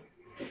point.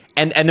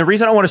 And the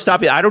reason I want to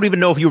stop you, I don't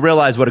even know if you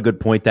realize what a good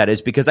point that is,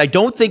 because I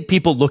don't think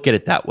people look at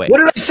it that way. What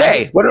did I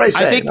say?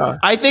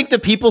 I think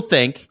that people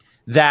think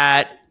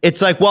that it's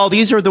like, well,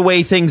 these are the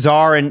way things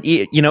are, and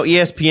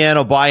ESPN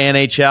will buy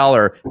NHL,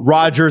 or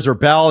Rogers or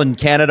Bell in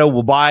Canada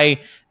will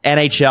buy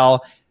NHL,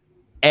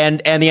 and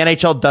the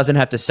NHL doesn't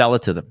have to sell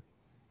it to them.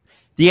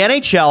 The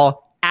NHL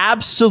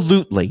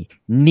absolutely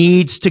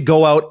needs to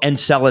go out and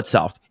sell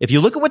itself. If you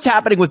look at what's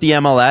happening with the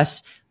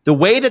MLS, the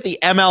way that the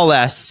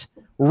MLS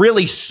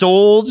really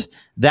sold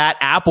that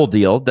Apple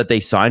deal that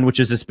they signed, which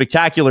is a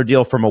spectacular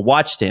deal from a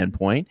watch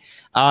standpoint,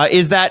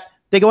 is that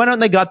they go out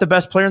and they got the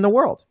best player in the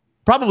world,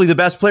 probably the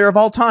best player of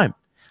all time,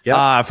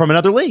 from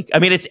another league. I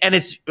mean,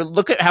 it's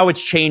look at how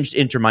it's changed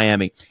Inter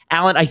Miami.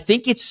 Allan, I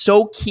think it's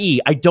so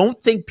key. I don't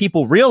think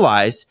people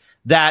realize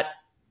that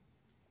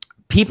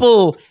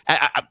people,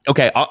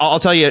 I'll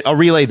tell you, I'll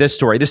relay this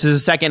story. This is a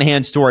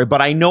secondhand story,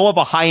 but I know of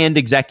a high-end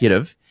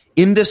executive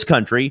in this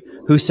country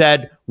who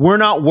said, we're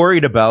not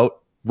worried about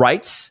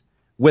rights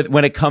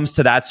when it comes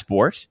to that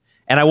sport.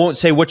 And I won't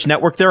say which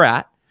network they're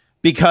at,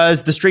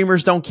 because the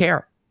streamers don't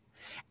care.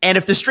 And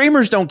if the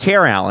streamers don't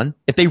care, Allan,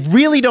 if they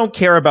really don't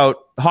care about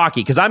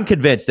hockey, because I'm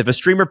convinced if a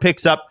streamer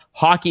picks up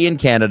hockey in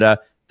Canada,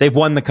 they've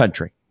won the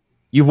country.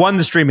 You've won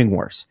the streaming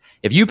wars.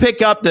 If you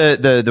pick up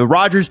the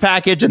Rogers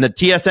package and the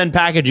TSN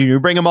package and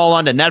you bring them all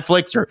onto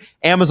Netflix or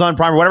Amazon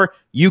Prime or whatever,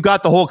 you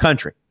got the whole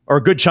country, or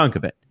a good chunk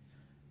of it.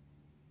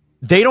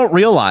 They don't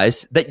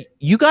realize that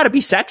you got to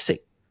be sexy.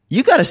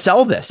 You got to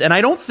sell this. And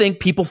I don't think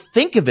people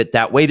think of it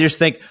that way. They just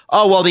think,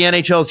 oh, well, the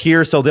NHL's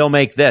here, so they'll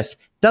make this.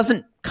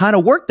 Doesn't kind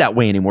of work that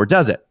way anymore,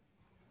 does it?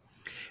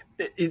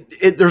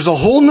 There's a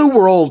whole new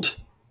world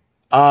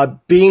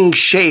being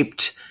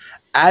shaped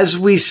as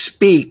we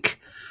speak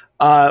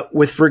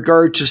with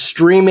regard to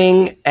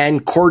streaming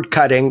and cord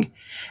cutting.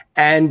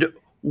 And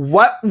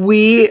what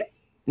we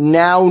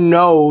now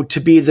know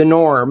to be the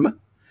norm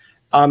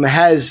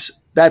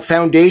that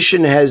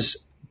foundation has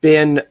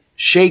been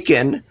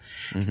shaken.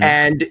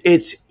 And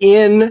it's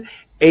in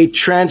a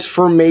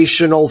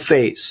transformational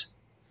phase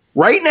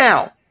right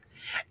now.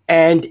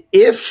 And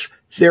if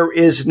there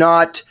is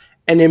not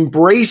an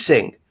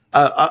embracing,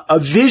 a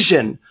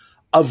vision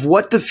of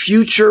what the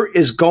future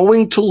is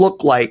going to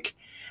look like,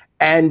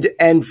 and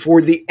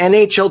for the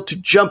NHL to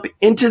jump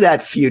into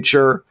that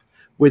future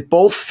with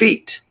both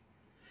feet,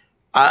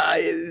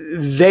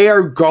 they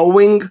are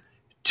going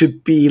to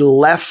be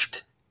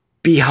left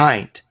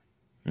behind.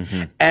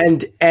 Mm-hmm.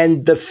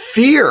 And the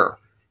fear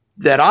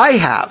that I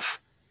have,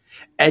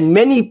 and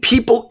many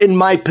people in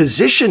my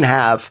position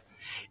have,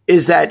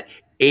 is that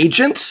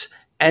agents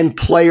and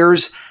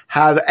players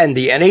have, and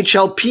the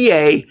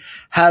NHLPA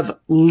have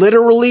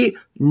literally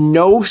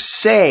no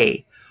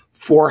say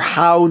for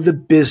how the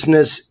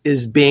business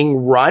is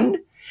being run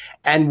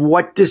and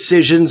what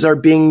decisions are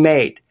being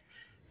made.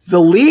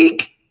 The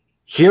league,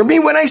 hear me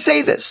when I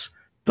say this,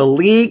 the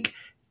league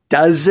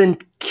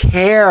doesn't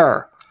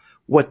care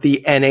what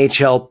the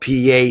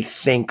NHLPA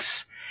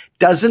thinks,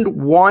 doesn't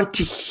want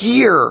to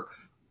hear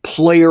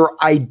player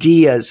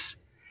ideas.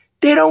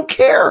 They don't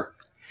care.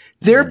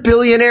 They're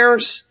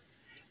billionaires.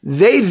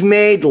 They've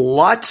made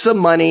lots of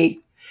money,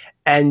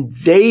 and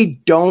they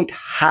don't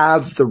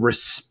have the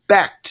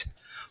respect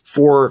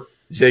for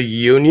the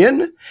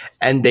union,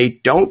 and they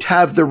don't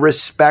have the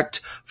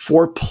respect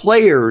for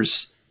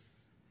players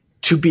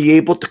to be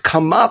able to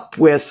come up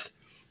with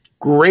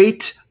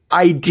great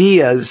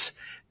ideas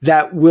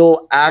that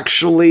will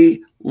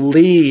actually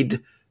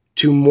lead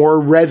to more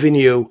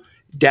revenue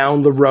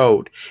down the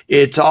road.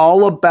 It's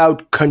all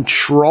about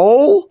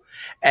control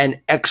and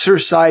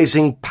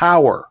exercising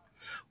power.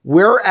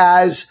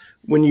 Whereas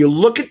when you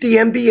look at the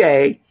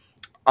NBA,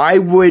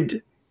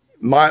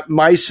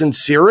 my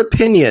sincere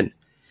opinion,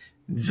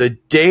 the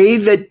day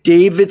that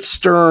David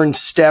Stern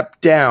stepped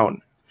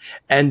down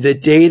and the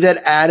day that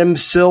Adam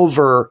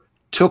Silver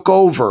took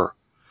over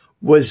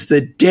was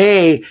the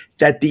day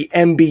that the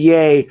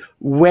NBA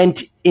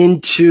went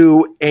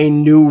into a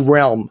new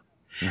realm.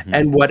 Mm-hmm.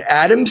 And what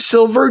Adam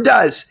Silver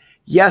does,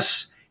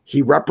 yes,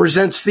 he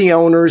represents the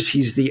owners.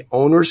 He's the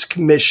owners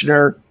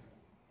commissioner.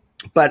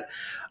 But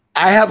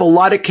I have a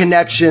lot of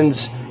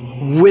connections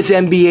with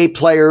NBA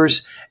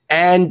players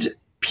and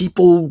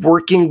people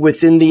working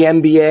within the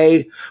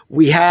NBA.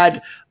 We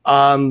had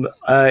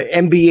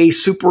NBA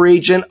super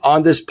agent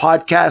on this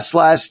podcast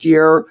last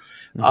year.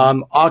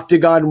 Mm-hmm.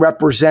 Octagon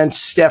represents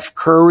Steph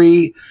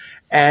Curry.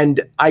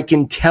 And I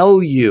can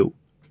tell you,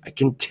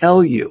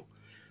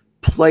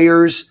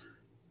 players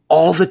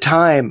all the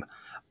time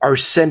are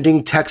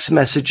sending text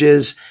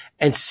messages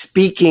and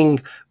speaking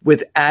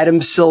with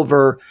Adam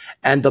Silver,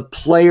 and the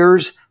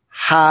players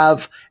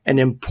have an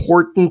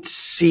important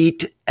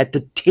seat at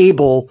the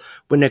table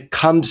when it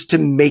comes to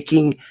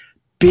making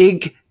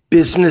big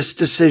business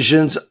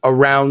decisions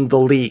around the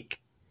league.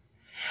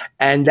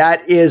 And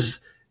that is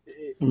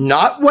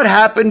not what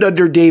happened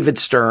under David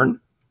Stern.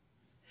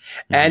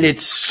 Mm-hmm. And it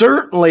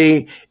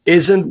certainly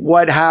isn't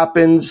what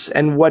happens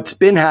and what's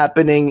been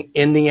happening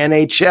in the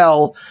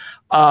NHL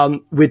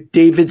with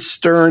David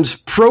Stern's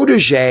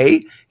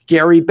protege,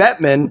 Gary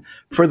Bettman,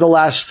 for the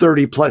last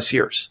 30 plus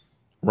years.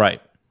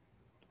 Right.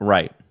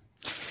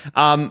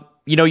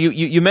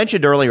 You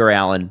mentioned earlier,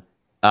 Allan,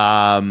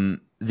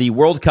 the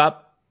World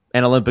Cup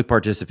and Olympic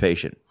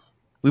participation.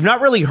 We've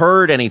not really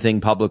heard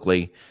anything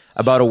publicly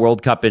about a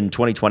World Cup in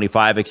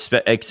 2025,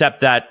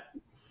 except that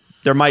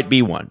there might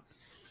be one.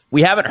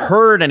 We haven't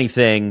heard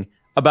anything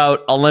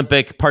about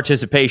Olympic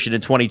participation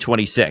in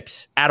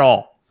 2026 at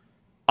all,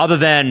 other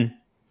than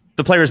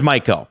the players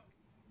might go.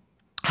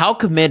 How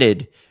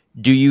committed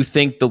do you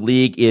think the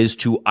league is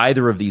to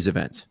either of these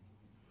events?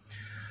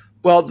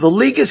 Well, the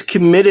league is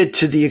committed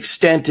to the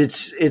extent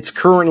it's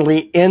currently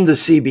in the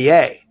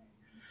CBA.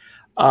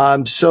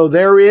 So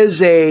there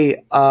is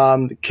a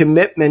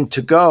commitment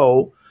to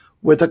go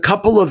with a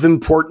couple of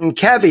important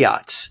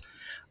caveats.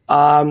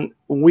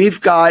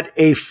 We've got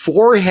a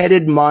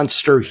four-headed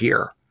monster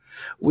here.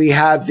 We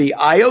have the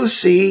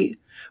IOC,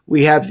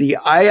 we have the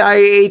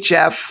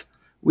IIHF,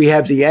 we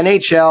have the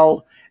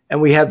NHL,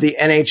 and we have the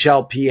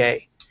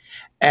NHLPA.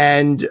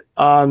 And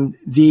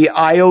the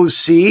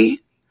IOC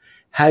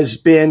has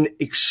been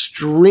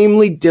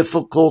extremely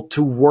difficult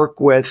to work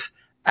with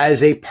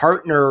as a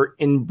partner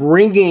in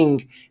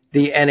bringing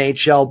the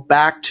NHL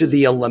back to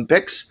the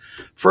Olympics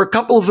for a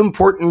couple of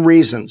important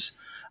reasons.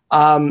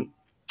 The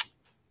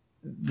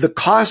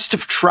cost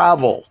of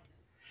travel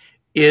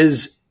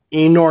is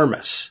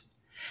enormous.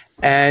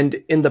 And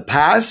in the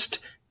past,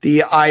 the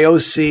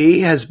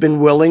IOC has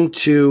been willing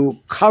to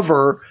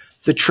cover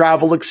the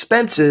travel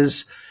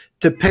expenses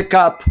to pick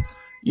up,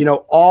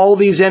 all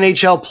these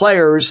NHL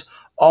players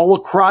all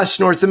across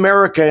North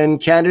America and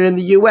Canada and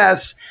the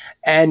US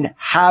and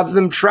have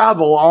them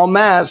travel en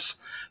masse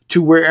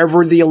to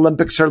wherever the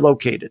Olympics are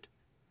located.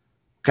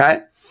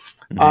 Okay.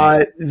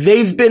 Mm-hmm.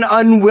 They've been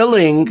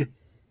unwilling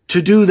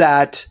to do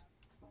that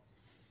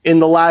in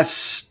the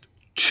last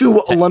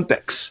two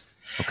Olympics.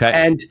 Okay.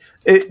 And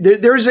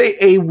there's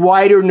a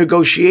wider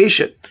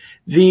negotiation.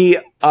 The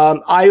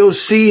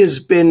IOC has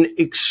been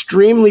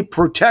extremely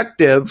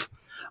protective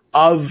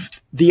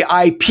of the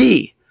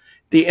IP,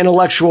 the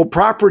intellectual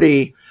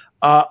property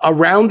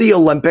around the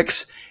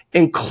Olympics,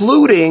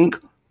 including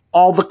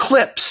all the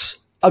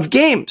clips of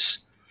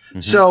games. Mm-hmm.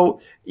 So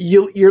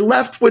you're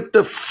left with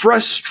the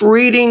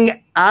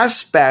frustrating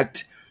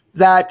aspect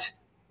that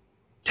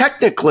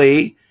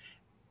technically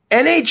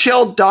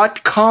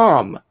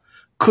NHL.com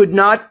could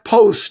not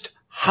post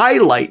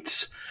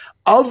highlights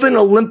of an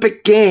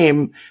Olympic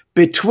game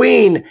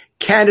between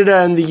Canada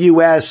and the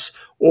US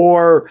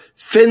or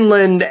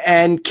Finland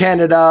and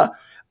Canada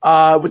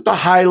with the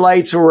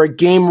highlights or a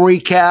game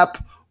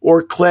recap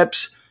or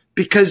clips,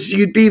 because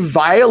you'd be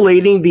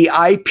violating the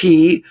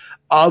IP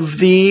of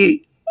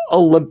the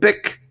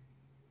Olympic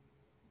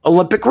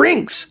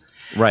rings.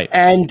 Right.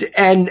 And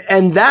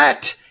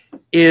that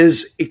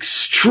is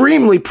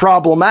extremely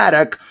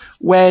problematic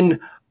when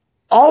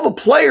all the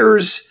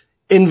players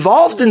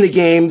involved in the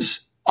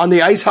games on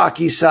the ice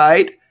hockey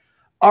side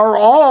are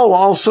all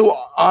also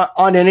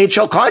on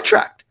NHL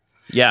contract.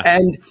 Yeah.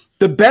 And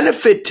the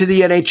benefit to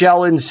the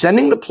NHL in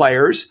sending the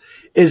players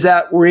is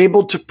that we're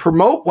able to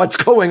promote what's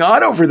going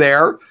on over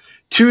there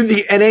to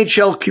the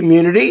NHL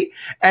community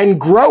and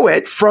grow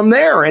it from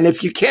there. And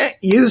if you can't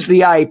use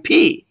the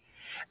IP,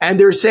 and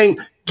they're saying,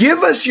 give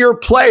us your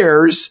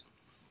players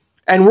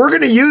and we're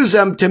going to use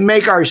them to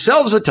make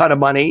ourselves a ton of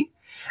money,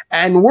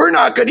 and we're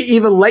not going to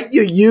even let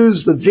you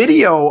use the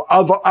video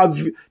of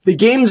the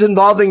games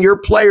involving your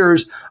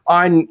players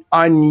on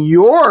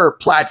your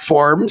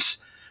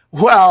platforms.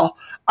 Well,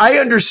 I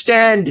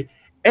understand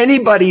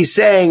anybody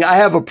saying I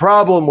have a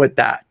problem with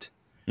that.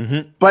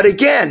 Mm-hmm. But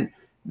again,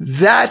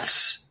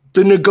 that's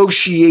the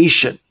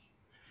negotiation.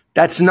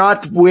 That's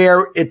not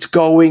where it's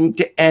going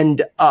to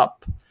end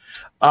up.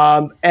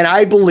 And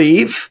I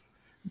believe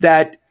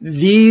that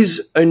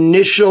these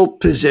initial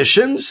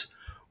positions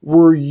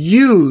were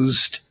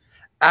used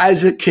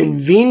as a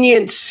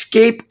convenient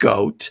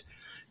scapegoat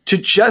to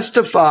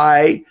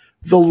justify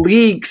the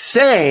league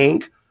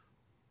saying,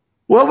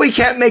 well, we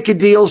can't make a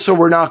deal, so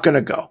we're not going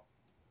to go.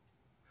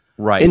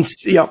 Right. And,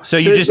 so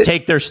you just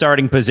take their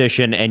starting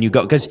position and you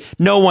go, because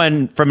no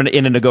one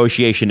in a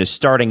negotiation is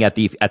starting at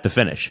the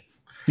finish.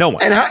 No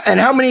one. And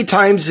how many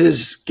times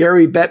has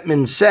Gary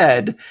Bettman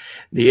said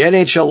the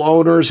NHL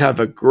owners have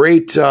a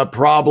great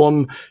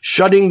problem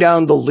shutting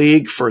down the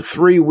league for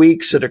 3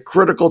 weeks at a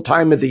critical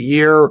time of the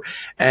year,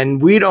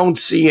 and we don't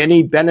see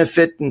any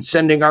benefit in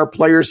sending our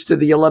players to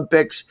the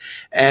Olympics.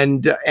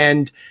 And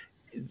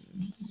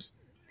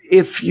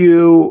if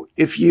you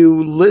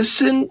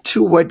listen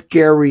to what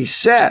Gary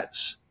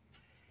says,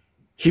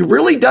 he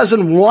really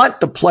doesn't want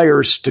the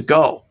players to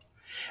go.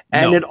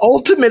 And it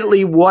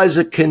ultimately was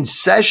a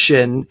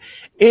concession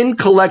in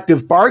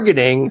collective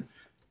bargaining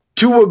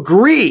to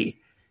agree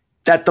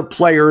that the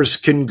players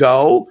can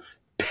go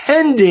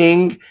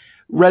pending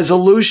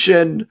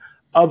resolution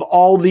of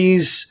all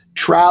these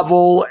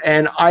travel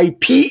and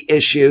IP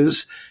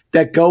issues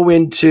that go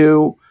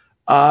into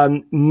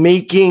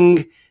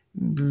making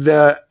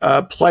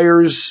the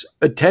players'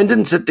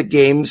 attendance at the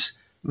games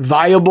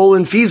viable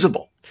and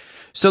feasible.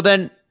 So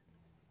then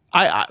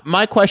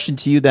my question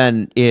to you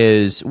then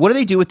is, what do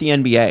they do with the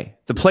NBA?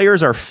 The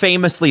players are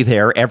famously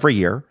there every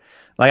year.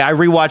 Like, I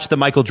rewatched the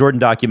Michael Jordan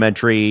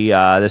documentary,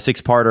 the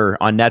 6-parter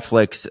on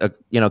Netflix,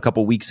 a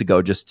couple weeks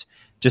ago, just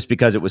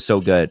because it was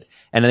so good.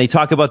 And then they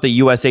talk about the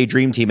USA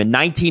Dream Team in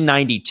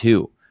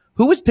 1992.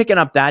 Who was picking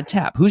up that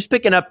tab? Who's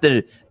picking up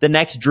the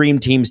next Dream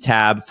Teams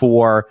tab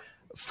for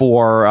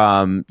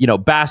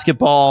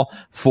basketball,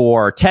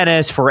 for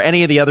tennis, for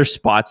any of the other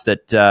spots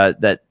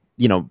that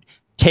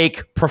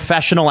take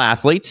professional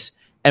athletes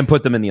and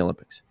put them in the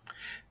Olympics?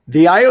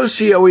 The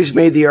IOC always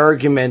made the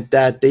argument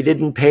that they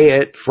didn't pay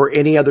it for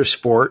any other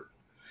sport.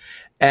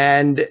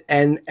 And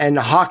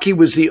hockey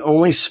was the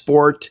only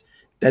sport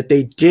that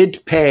they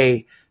did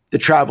pay the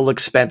travel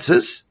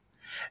expenses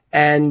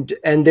and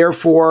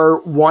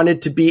therefore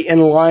wanted to be in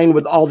line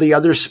with all the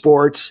other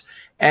sports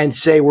and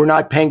say, we're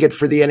not paying it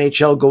for the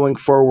NHL going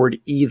forward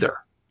either.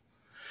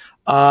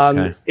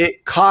 Okay.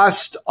 It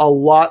cost a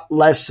lot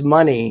less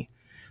money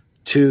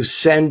to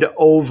send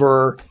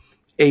over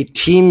a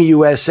Team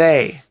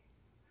USA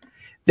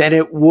than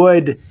it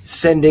would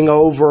sending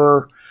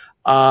over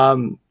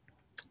all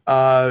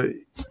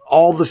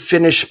the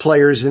Finnish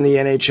players in the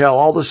NHL,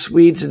 all the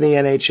Swedes in the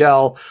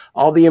NHL,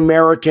 all the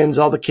Americans,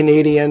 all the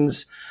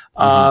Canadians,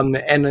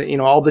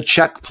 and all the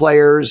Czech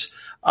players,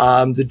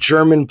 the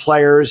German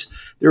players.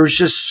 There was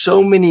just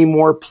so many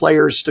more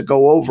players to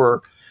go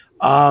over.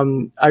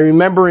 I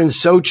remember in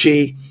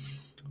Sochi,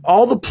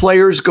 all the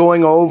players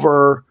going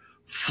over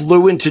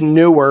flew into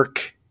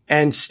Newark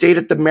and stayed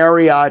at the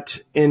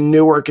Marriott in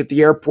Newark at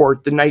the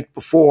airport the night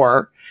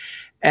before.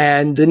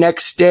 And the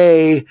next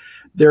day,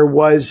 there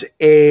was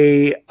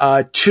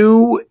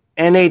 2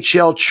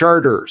 NHL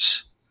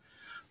charters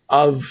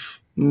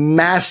of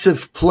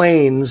massive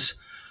planes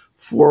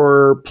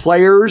for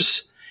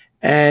players,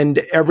 and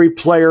every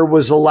player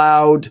was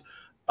allowed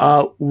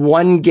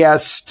one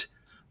guest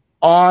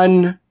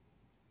on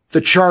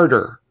the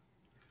charter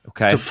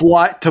to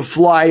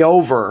fly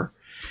over.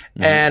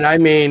 Mm-hmm. And I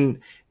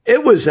mean,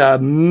 it was a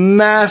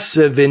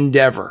massive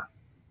endeavor.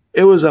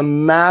 It was a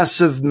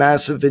massive,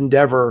 massive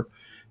endeavor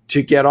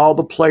to get all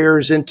the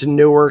players into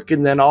Newark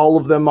and then all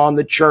of them on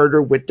the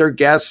charter with their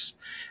guests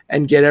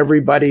and get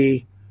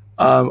everybody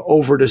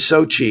over to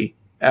Sochi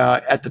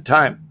at the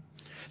time.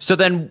 So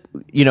then,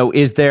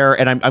 is there,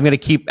 and I'm going to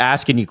keep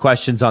asking you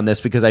questions on this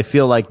because I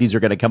feel like these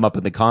are going to come up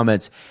in the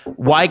comments.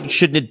 Why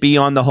shouldn't it be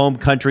on the home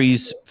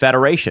country's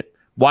federation?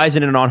 Why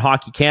isn't it on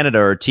Hockey Canada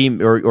or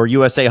team or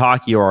USA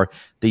Hockey or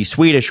the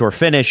Swedish or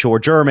Finnish or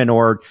German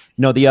or,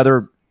 the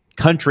other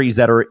countries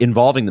that are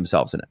involving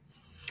themselves in it?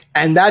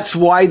 And that's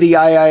why the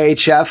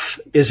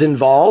IIHF is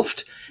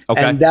involved.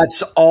 Okay. And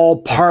that's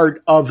all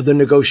part of the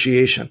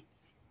negotiation.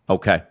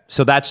 Okay.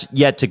 So that's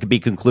yet to be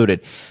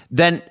concluded.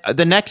 Then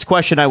the next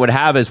question I would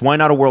have is, why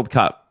not a World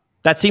Cup?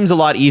 That seems a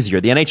lot easier.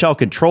 The NHL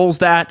controls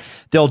that.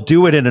 They'll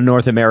do it in a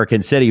North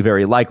American city,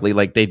 very likely.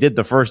 Like they did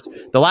the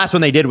last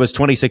one they did was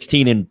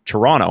 2016 in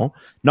Toronto.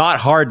 Not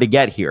hard to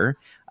get here.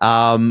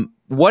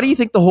 What do you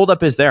think the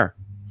holdup is there?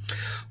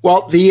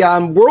 Well, the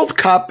World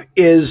Cup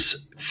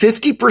is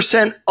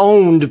 50%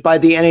 owned by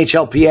the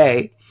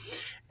NHLPA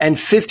and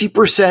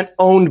 50%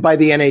 owned by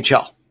the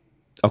NHL.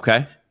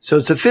 Okay. So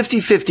it's a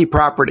 50-50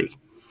 property.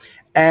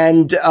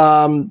 And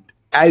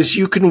as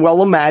you can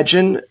well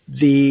imagine,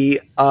 the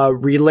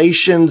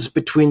relations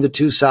between the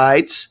two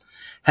sides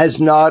has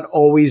not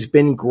always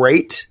been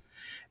great.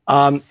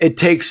 It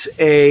takes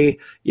I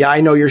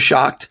know you're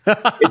shocked.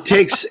 It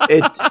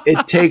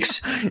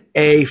takes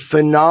a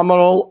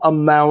phenomenal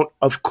amount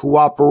of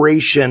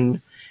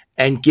cooperation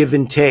and give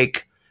and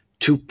take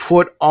to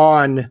put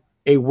on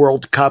a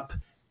World Cup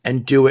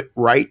and do it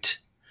right.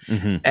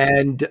 Mm-hmm.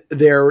 And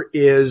there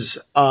is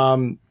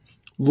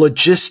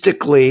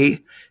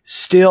logistically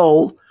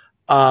still,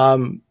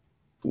 whether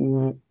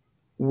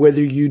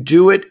you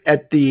do it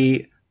at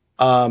the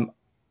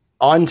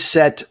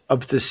onset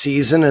of the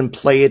season and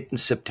play it in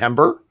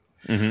September,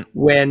 mm-hmm.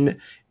 when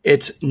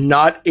it's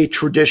not a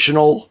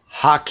traditional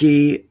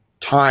hockey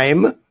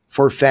time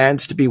for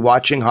fans to be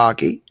watching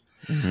hockey,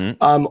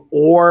 mm-hmm.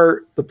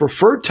 Or the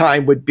preferred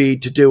time would be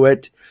to do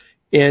it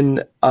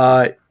in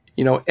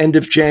end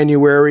of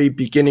January,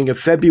 beginning of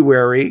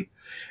February,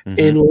 mm-hmm.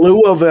 in lieu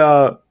of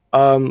a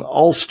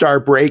all-star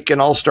break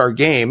and all-star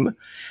game,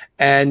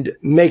 and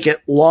make it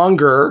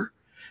longer,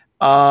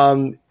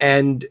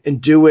 and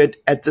do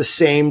it at the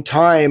same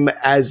time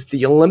as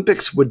the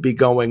Olympics would be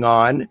going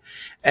on,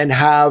 and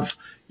have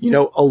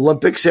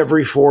Olympics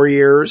every 4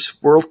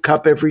 years, World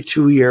Cup every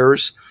 2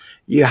 years.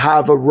 You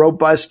have a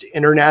robust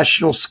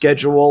international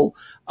schedule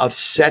of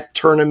set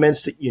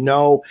tournaments that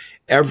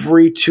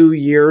every 2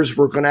 years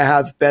we're going to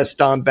have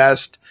best on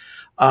best.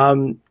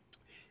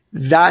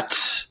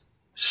 That's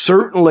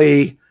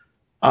certainly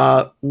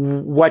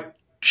what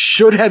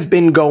should have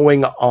been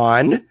going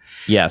on.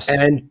 Yes.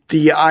 And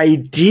the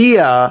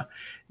idea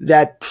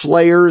that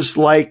players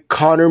like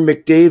Connor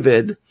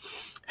McDavid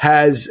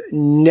has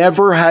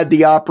never had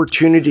the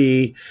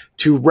opportunity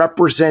to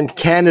represent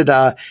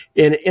Canada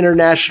in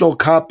international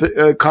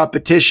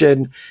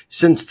competition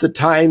since the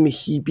time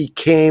he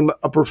became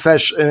a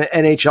professional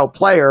NHL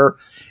player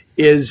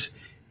is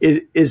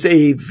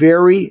a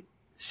very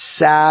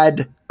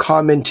sad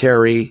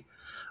commentary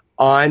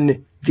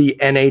on the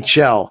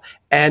NHL.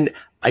 And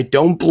I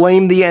don't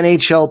blame the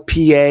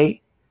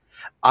NHLPA.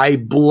 I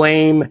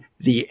blame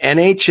the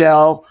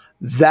NHL.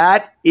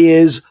 That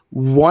is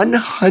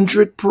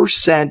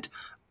 100%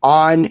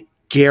 on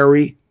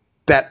Gary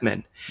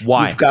Bettman.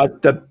 Why? You've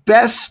got the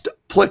best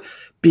play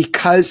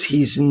because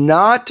he's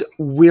not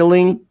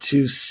willing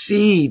to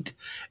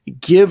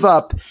give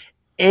up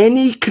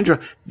any control.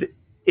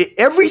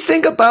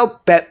 Everything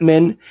about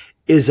Bettman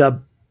is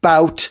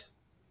about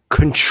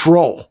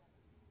control.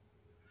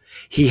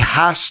 He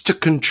has to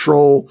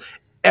control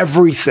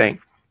everything.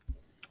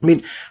 I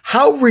mean,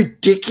 how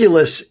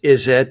ridiculous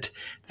is it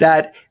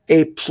that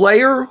a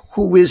player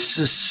who is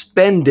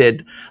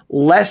suspended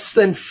less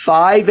than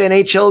 5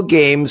 NHL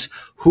games,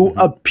 who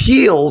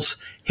appeals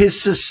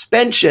his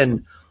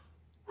suspension,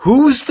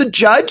 who's the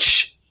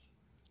judge?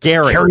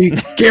 Gary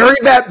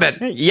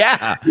Bettman.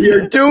 Yeah.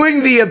 You're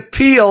doing the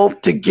appeal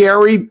to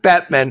Gary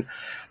Bettman.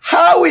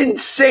 How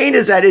insane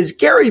is that? Is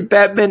Gary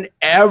Bettman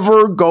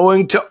ever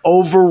going to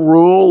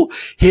overrule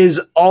his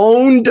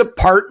own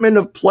Department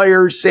of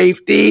Player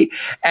Safety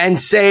and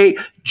say,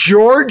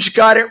 George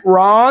got it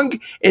wrong?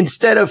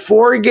 Instead of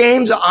 4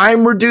 games,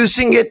 I'm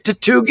reducing it to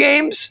 2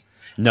 games?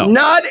 No.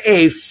 Not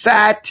a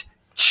fat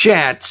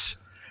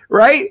chance,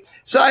 right?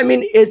 So, I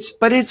mean,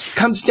 it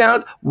comes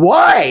down,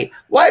 why?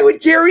 Why would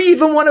Gary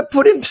even want to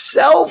put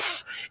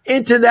himself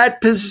into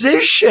that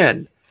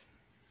position?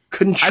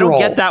 Control. I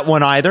don't get that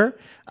one either.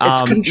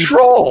 It's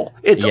control.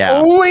 It's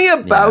only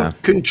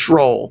about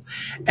control.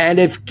 And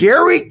if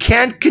Gary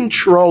can't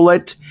control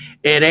it,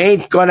 it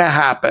ain't going to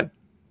happen.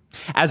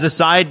 As a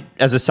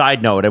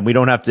side note, and we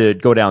don't have to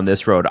go down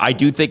this road, I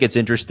do think it's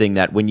interesting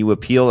that when you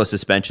appeal a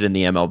suspension in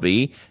the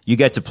MLB, you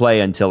get to play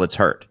until it's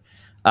hurt.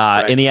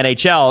 Right. In the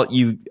NHL,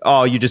 you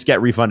just get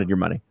refunded your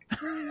money.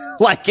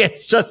 Like,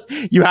 it's just,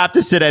 you have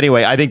to sit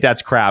anyway. I think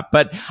that's crap.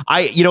 But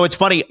it's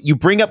funny. You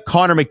bring up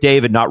Connor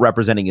McDavid not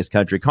representing his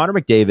country. Connor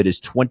McDavid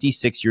is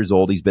 26 years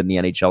old. He's been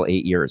in the NHL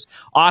 8 years.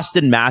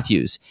 Austin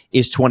Matthews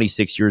is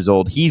 26 years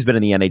old. He's been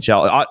in the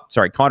NHL.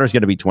 Connor's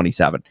going to be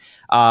 27.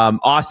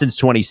 Austin's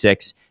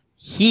 26.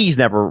 he's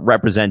never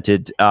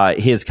represented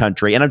his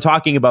country. And I'm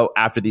talking about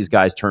after these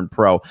guys turned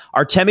pro.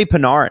 Artemi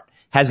Panarin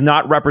has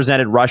not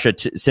represented Russia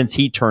since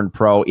he turned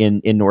pro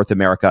in North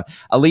America.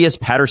 Elias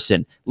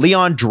Pettersson,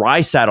 Leon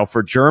Draisaitl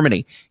for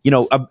Germany,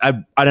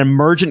 an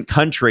emergent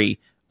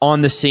country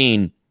on the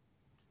scene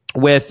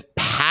with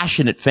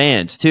passionate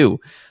fans too.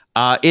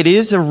 It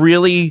is a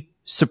really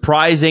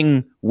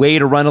surprising way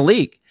to run a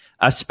league,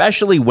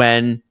 especially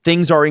when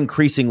things are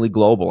increasingly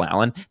global,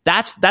 Allan.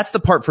 That's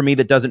the part for me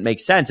that doesn't make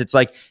sense. It's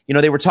like,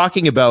 they were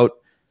talking about,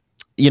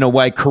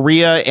 why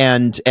Korea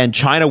and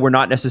China were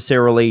not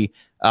necessarily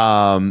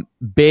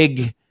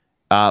big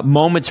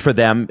moments for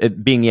them,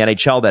 it being the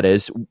NHL, that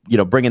is,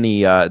 bringing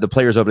the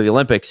players over to the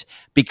Olympics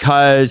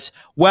because,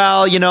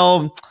 well,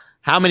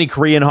 how many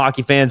Korean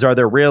hockey fans are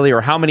there really,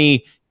 or how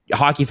many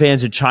hockey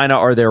fans in China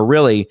are there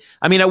really?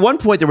 I mean, at one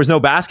point there was no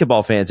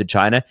basketball fans in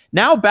China.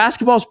 Now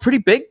basketball is pretty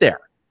big there.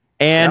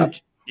 And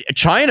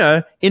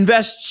China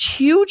invests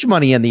huge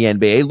money in the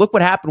NBA. Look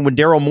what happened when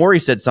Daryl Morey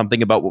said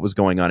something about what was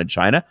going on in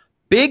China.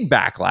 Big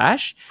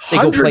backlash.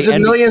 Hundreds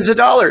of millions of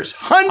dollars.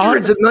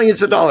 Hundreds of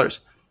millions of dollars.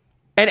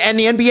 And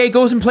the NBA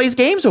goes and plays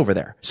games over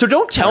there. So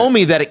don't tell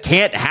me that it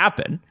can't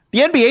happen. The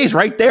NBA is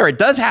right there. It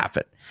does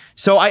happen.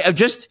 So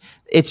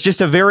it's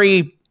just a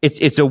very,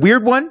 it's a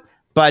weird one.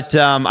 But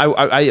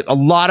a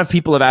lot of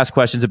people have asked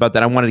questions about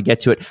that. I wanted to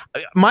get to it.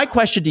 My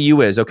question to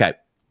you is, okay,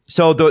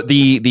 so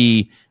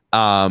the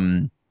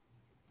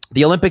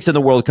Olympics and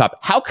the World Cup,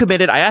 how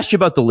committed, I asked you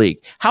about the league,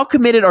 how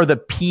committed are the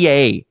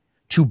PA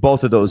to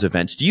both of those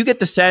events? Do you get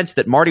the sense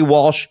that Marty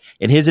Walsh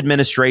and his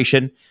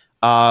administration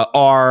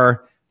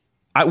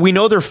we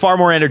know they're far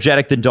more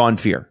energetic than Don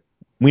Fear.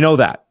 We know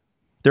that.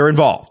 They're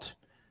involved.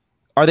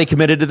 Are they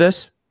committed to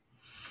this?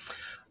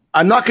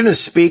 I'm not going to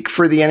speak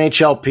for the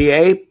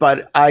NHLPA,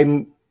 but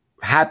I'm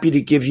happy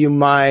to give you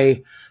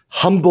my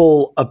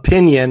humble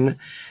opinion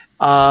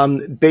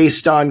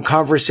based on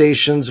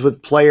conversations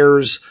with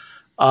players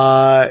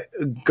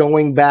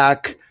going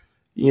back,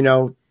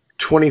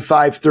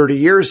 25, 30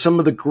 years. Some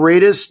of the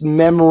greatest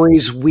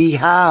memories we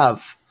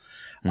have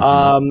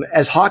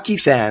as hockey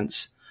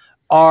fans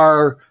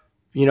are,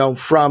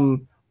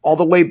 from all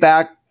the way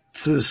back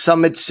to the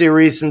Summit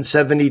Series in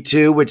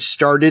 72, which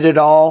started it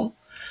all.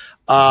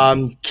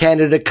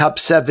 Canada Cup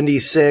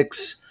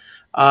 76,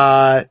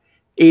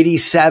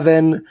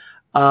 87.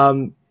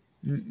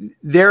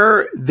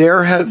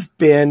 There have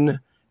been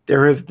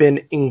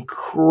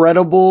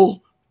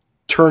incredible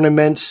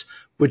tournaments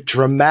with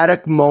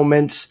dramatic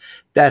moments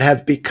that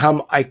have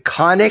become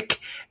iconic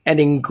and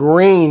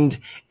ingrained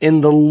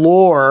in the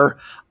lore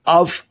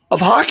of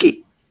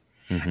hockey.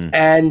 Mm-hmm.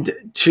 And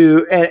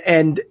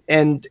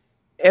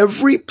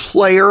every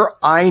player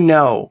I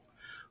know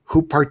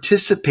who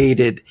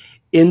participated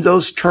in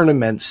those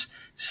tournaments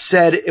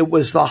said it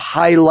was the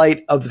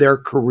highlight of their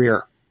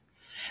career.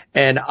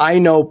 And I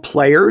know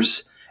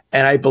players,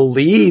 and I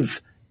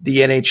believe the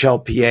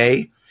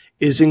NHLPA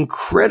is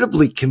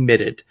incredibly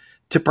committed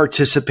to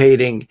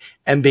participating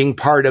and being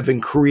part of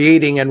and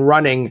creating and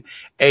running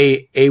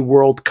a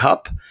World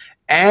Cup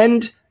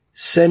and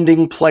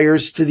sending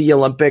players to the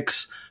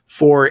Olympics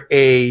for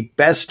a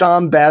best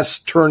on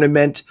best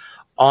tournament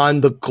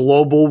on the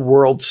global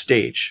world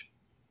stage.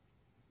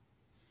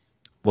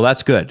 Well,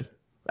 that's good.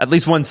 At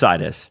least one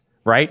side is,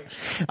 right?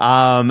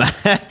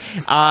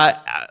 I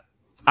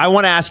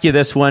want to ask you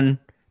this one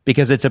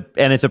because it's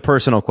a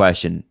personal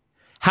question.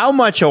 How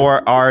much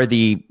are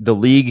the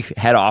league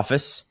head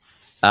office,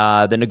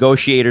 the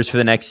negotiators for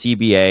the next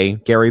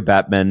CBA, Gary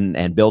Bettman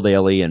and Bill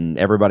Daly and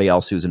everybody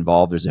else who's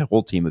involved, there's a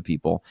whole team of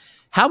people,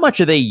 how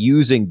much are they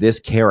using this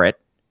carrot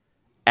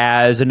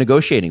as a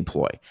negotiating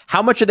ploy?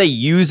 How much are they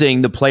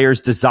using the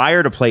players'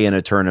 desire to play in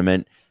a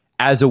tournament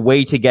as a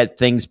way to get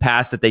things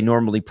passed that they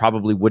normally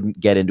probably wouldn't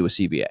get into a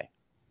CBA?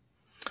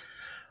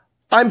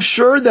 I'm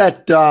sure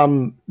that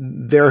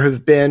there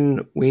have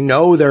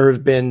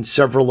been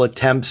several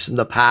attempts in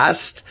the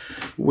past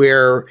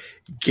where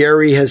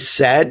Gary has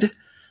said,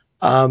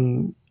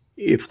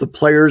 if the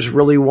players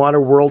really want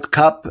a World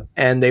Cup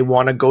and they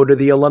want to go to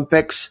the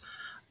Olympics,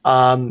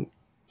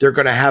 they're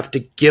going to have to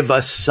give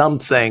us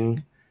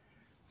something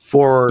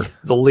for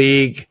the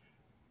league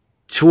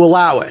to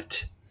allow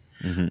it.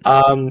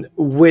 Mm-hmm.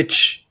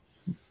 Which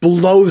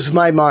blows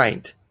my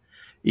mind,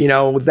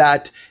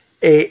 that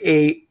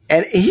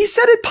and he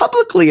said it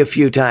publicly a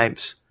few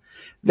times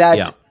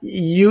that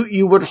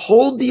you would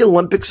hold the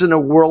Olympics and a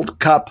World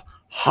Cup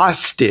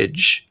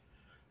hostage,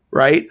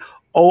 right?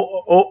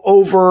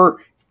 Over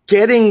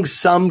getting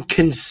some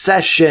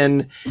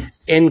concession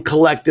in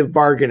collective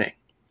bargaining.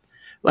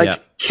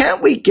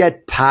 Can't we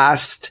get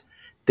past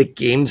the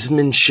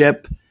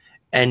gamesmanship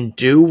and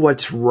do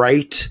what's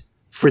right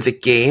for the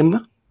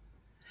game?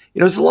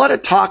 There's a lot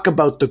of talk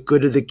about the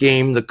good of the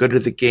game,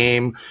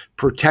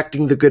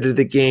 protecting the good of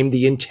the game,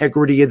 the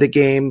integrity of the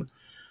game.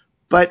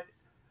 But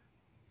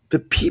the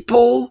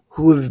people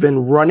who have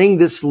been running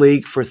this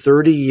league for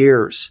 30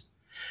 years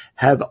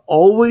have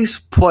always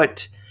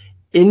put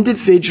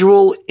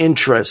individual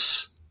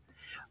interests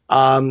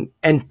and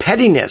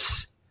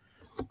pettiness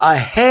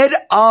ahead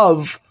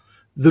of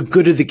the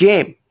good of the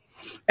game.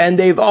 And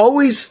they've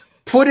always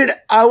put it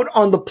out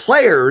on the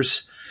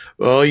players.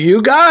 Well,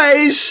 you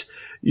guys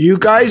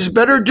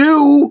better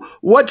do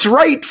what's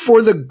right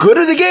for the good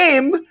of the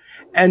game.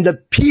 And the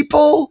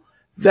people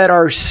that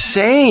are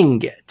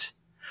saying it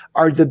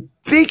are the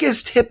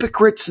biggest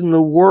hypocrites in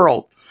the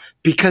world,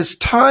 because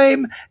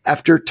time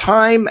after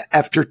time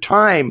after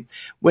time,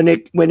 when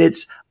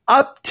it's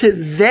up to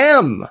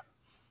them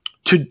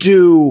to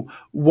do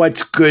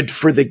what's good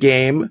for the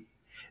game,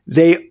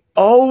 they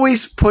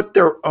always put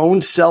their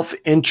own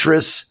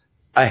self-interests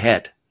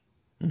ahead.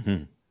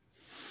 Mm-hmm.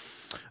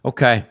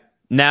 Okay.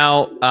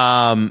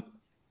 Now,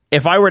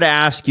 if I were to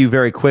ask you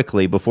very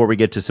quickly before we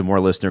get to some more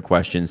listener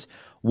questions,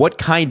 what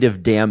kind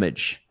of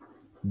damage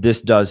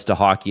this does to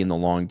hockey in the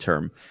long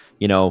term?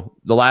 You know,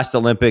 the last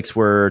Olympics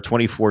were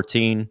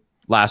 2014,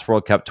 last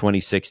World Cup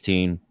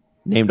 2016,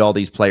 named all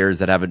these players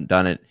that haven't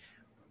done it.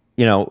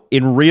 You know,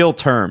 in real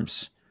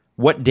terms,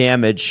 what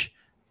damage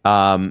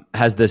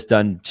has this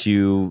done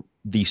to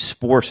the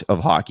sport of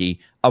hockey,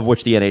 of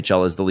which the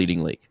NHL is the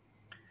leading league?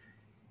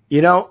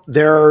 You know,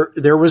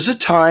 there was a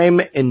time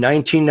in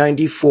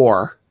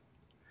 1994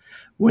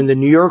 when the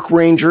New York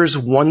Rangers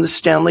won the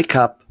Stanley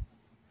Cup,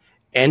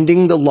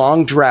 ending the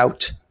long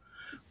drought,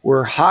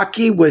 where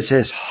hockey was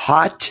as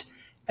hot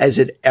as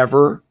it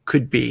ever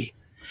could be.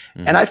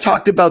 Mm. And I've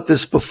talked about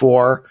this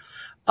before.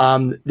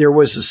 There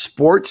was a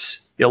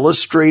Sports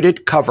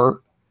Illustrated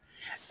cover,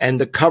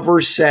 and the cover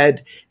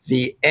said,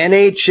 "The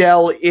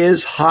NHL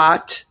is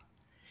hot,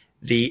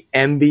 the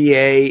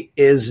NBA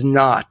is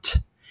not."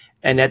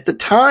 And at the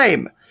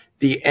time,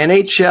 the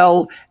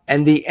NHL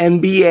and the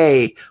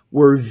NBA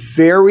were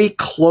very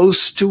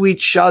close to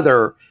each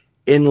other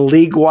in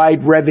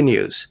league-wide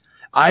revenues.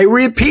 I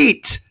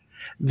repeat,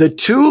 the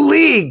two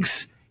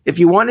leagues, if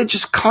you want to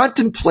just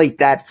contemplate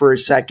that for a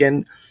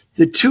second,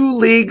 the two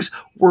leagues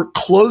were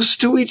close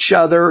to each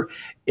other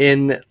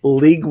in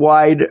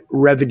league-wide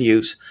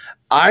revenues.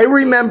 I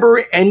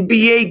remember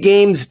NBA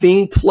games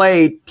being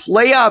played,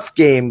 playoff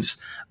games,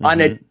 on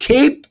a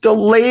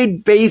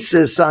tape-delayed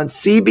basis on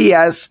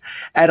CBS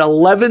at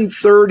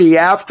 11:30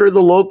 after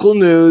the local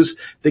news.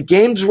 The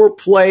games were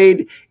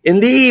played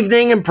in the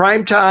evening in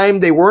prime time.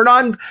 They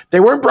weren't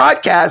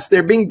broadcast.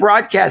 They're being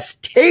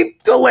broadcast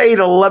tape-delayed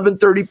at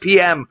 11:30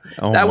 p.m.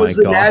 Oh, that was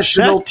the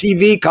national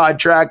TV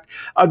contract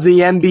of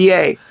the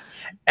NBA.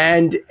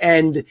 And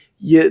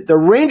the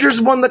Rangers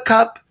won the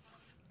cup.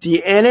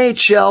 The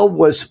NHL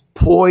was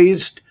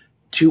poised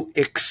to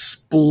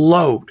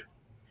explode.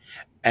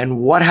 And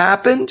what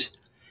happened?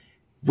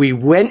 We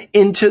went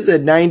into the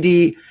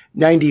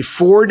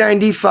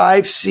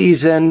 94-95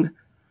 season.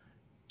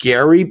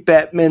 Gary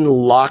Bettman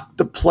locked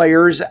the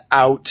players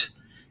out.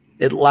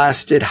 It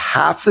lasted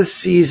half a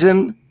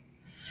season.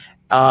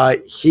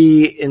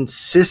 He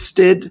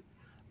insisted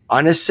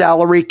on a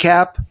salary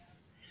cap.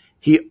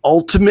 He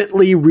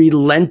ultimately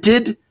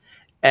relented,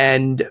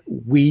 and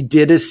we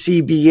did a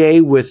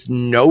CBA with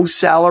no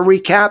salary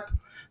cap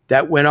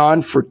that went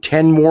on for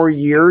 10 more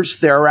years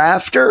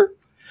thereafter.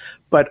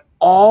 But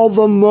all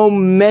the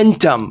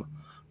momentum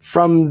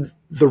from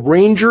the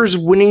Rangers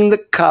winning the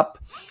cup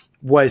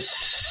was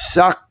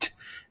sucked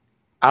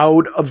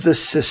out of the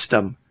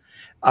system.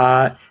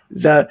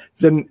 The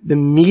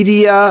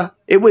media,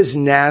 it was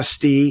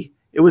nasty.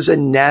 It was a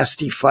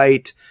nasty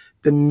fight.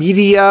 The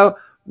media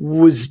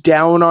was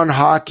down on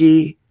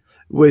hockey,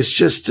 was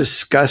just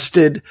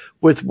disgusted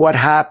with what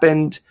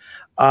happened.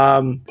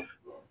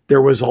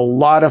 There was a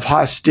lot of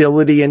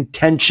hostility and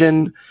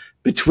tension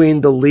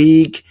between the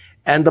league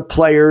and the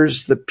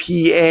players, the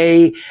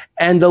PA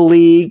and the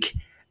league,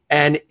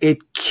 and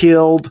it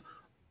killed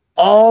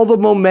all the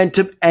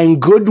momentum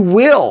and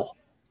goodwill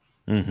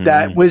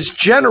that was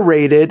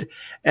generated.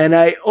 And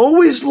I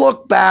always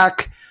look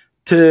back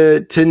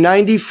to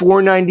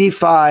 94,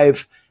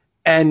 95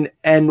 and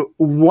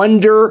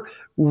wonder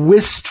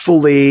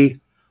wistfully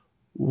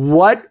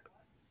what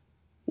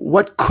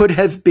could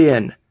have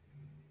been.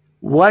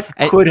 What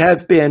could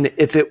have been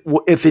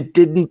if it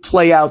didn't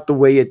play out the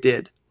way it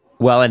did?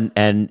 Well,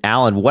 and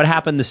Allan, what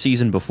happened the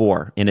season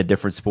before in a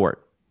different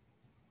sport?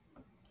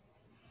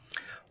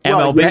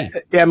 Well, MLB.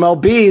 yeah,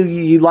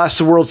 MLB, you lost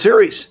the World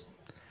Series.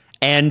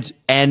 And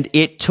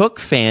it took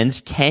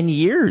fans 10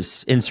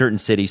 years in certain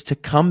cities to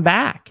come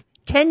back.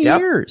 10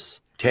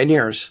 years. 10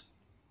 years.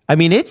 I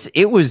mean,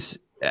 it was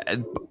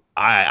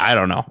I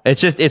don't know.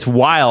 It's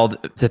wild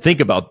to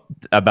think about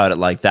it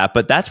like that,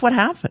 but that's what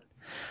happened.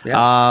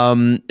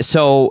 Yeah.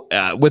 So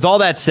with all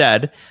that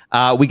said,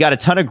 we got a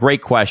ton of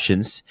great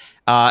questions.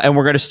 And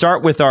we're going to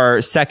start with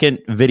our second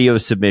video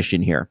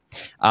submission here.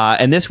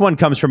 And this one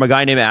comes from a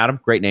guy named Adam.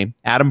 Great name.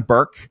 Adam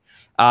Burke.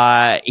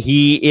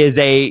 He is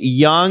a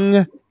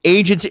young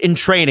agent in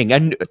training,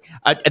 an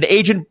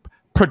agent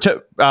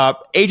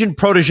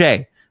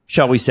protege,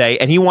 shall we say.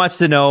 And he wants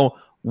to know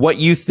what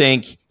you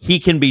think he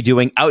can be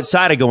doing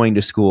outside of going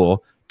to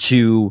school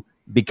to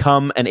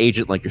become an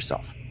agent like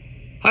yourself.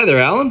 Hi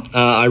there, Allan.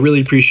 I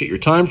really appreciate your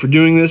time for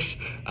doing this.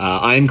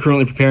 I am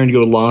currently preparing to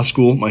go to law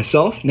school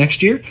myself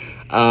next year.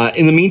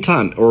 In the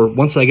meantime, or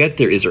once I get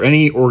there, is there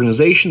any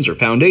organizations or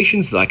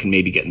foundations that I can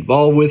maybe get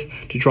involved with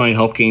to try and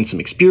help gain some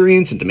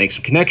experience and to make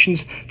some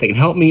connections that can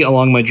help me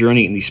along my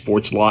journey in the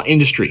sports law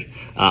industry?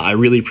 I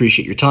really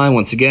appreciate your time.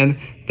 Once again,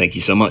 thank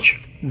you so much.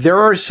 There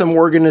are some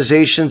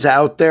organizations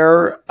out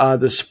there.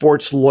 The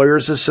Sports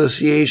Lawyers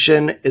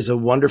Association is a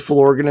wonderful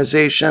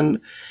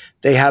organization.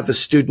 They have a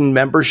student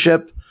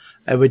membership.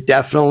 I would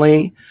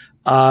definitely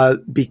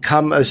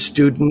become a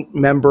student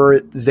member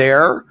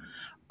there.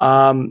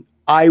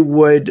 I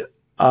would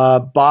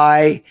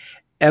buy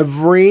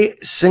every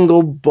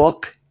single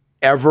book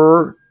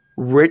ever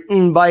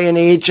written by an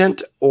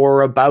agent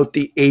or about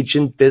the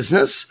agent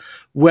business,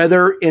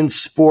 whether in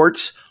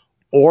sports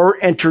or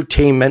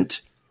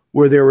entertainment,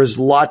 where there is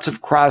lots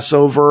of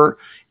crossover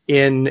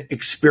in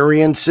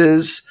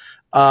experiences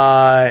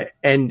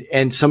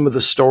and some of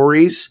the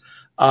stories.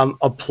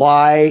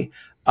 Apply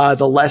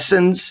the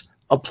lessons,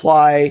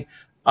 apply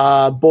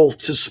both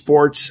to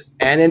sports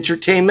and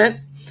entertainment.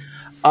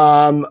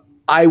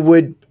 I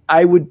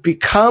would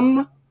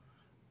become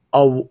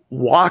a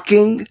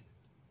walking,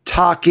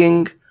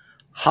 talking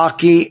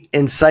hockey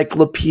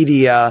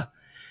encyclopedia,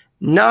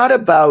 not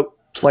about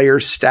player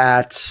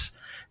stats,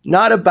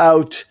 not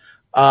about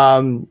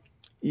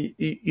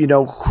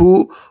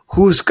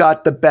who's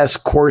got the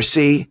best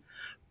Corsi,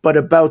 but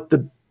about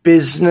the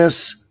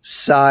business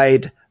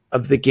side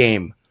of the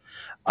game.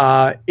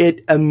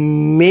 It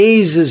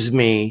amazes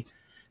me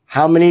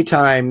how many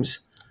times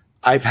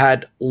I've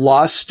had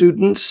law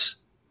students,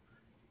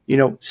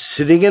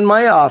 sitting in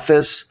my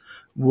office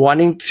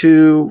wanting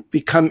to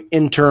become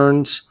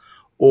interns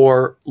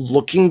or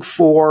looking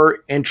for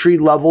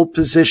entry-level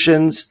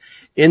positions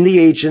in the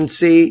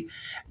agency.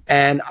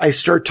 And I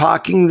start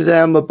talking to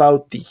them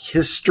about the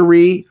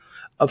history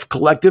of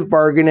collective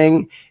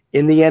bargaining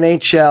in the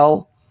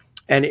NHL,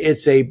 and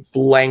it's a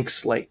blank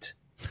slate.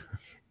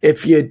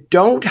 If you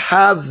don't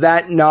have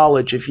that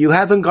knowledge, if you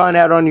haven't gone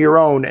out on your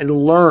own and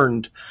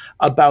learned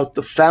about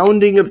the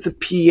founding of the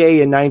PA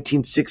in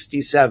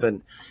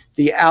 1967,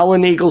 the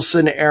Allan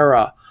Eagleson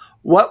era,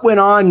 what went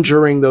on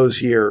during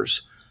those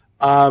years,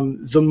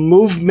 the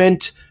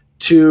movement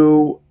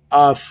to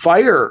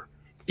fire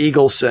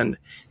Eagleson,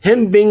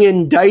 him being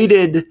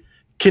indicted,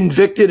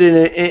 convicted, and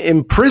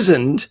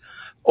imprisoned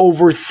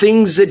over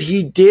things that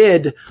he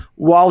did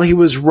while he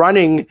was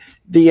running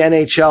the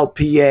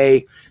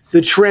NHLPA,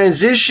 the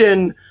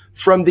transition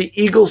from the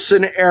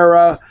Eagleson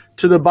era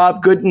to the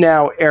Bob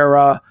Goodenow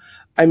era.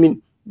 I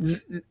mean,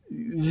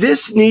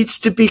 this needs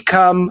to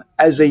become,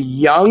 as a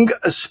young,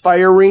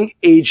 aspiring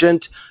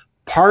agent,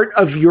 part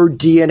of your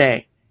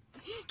DNA.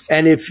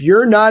 And if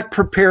you're not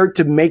prepared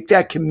to make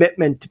that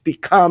commitment to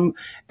become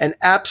an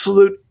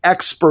absolute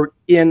expert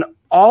in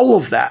all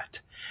of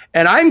that,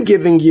 and I'm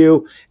giving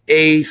you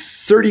a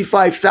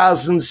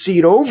 35,000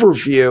 seat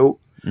overview,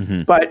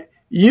 but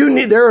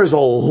there is a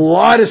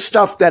lot of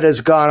stuff that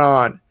has gone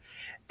on,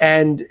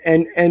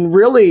 and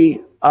really,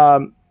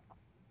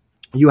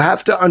 you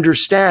have to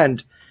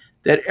understand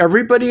that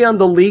everybody on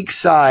the league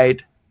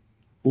side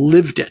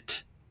lived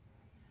it,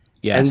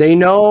 and they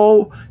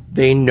know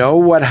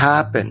what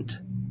happened,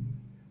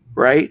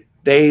 right?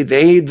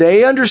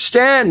 They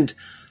understand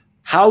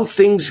how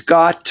things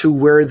got to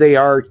where they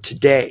are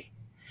today,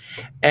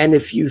 and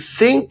if you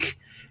think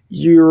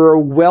you're a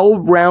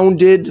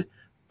well-rounded,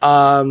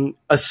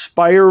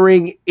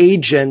 aspiring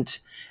agent,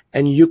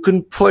 and you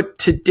can put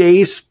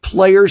today's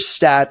player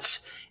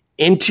stats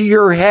into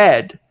your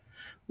head,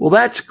 well,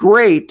 that's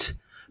great,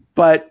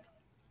 but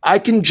I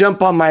can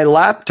jump on my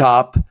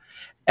laptop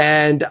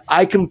and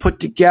I can put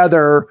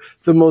together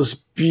the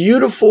most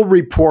beautiful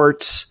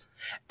reports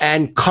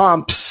and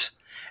comps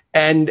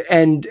and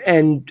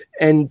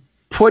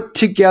put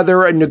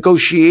together a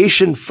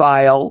negotiation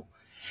file,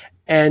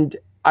 and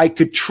I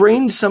could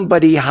train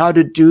somebody how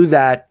to do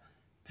that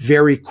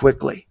very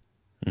quickly.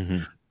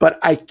 But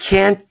I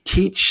can't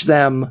teach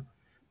them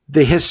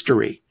the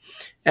history.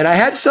 And I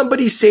had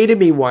somebody say to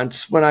me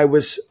once when I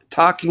was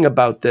talking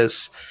about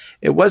this,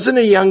 it wasn't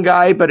a young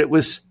guy, but it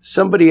was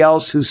somebody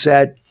else who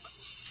said,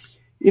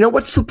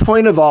 what's the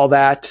point of all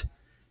that?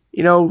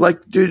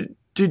 Do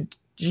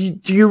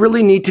you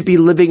really need to be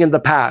living in the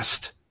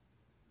past?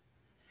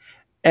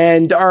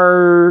 And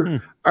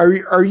are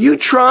you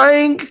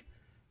trying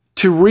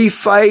to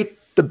refight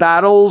the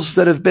battles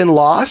that have been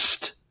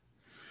lost?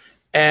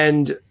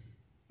 And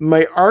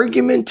my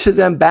argument to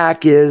them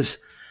back is,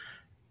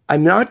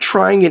 I'm not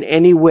trying in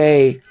any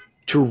way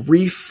to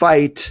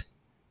refight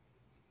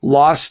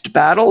lost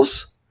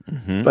battles,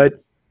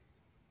 but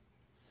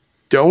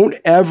don't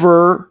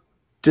ever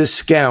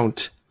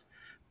discount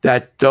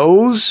that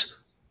those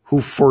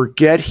who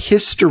forget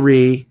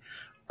history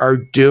are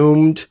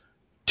doomed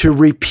to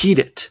repeat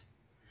it.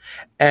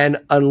 And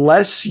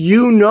unless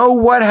you know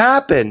what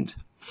happened,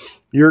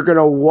 you're going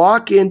to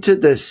walk into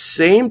the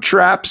same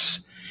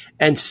traps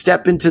and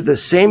step into the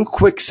same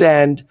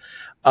quicksand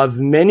of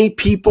many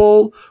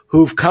people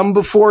who've come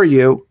before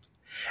you.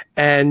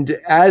 And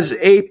as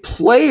a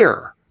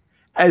player,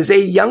 as a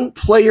young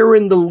player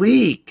in the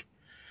league,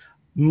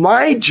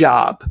 my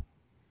job,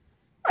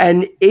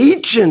 An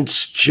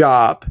agent's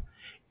job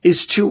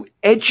is to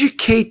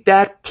educate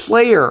that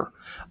player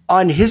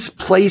on his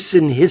place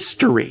in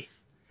history.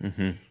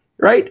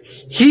 Right?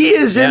 He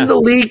is in the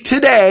league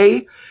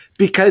today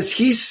because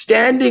he's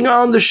standing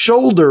on the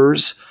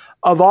shoulders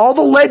of all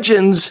the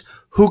legends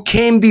who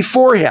came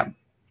before him.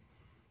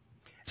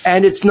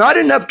 And it's not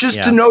enough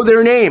just to know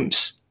their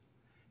names.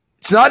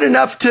 It's not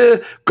enough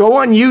to go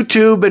on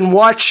YouTube and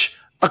watch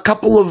a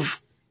couple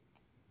of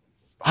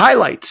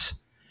highlights.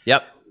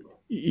 Yep.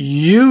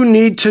 You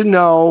need to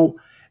know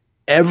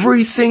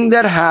everything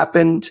that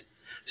happened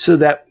so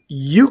that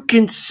you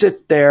can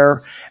sit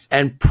there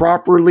and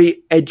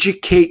properly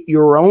educate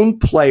your own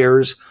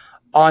players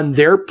on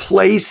their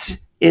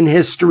place in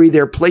history,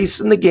 their place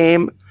in the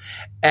game,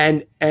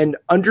 and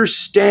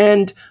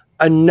understand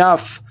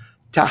enough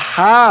to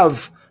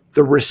have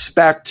the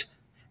respect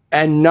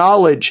and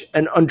knowledge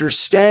and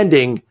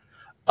understanding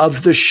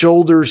of the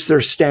shoulders they're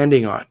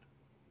standing on.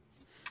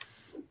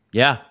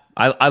 Yeah,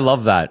 I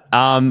love that.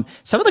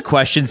 Some of the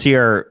questions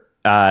here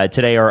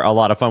today are a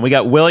lot of fun. We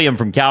got William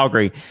from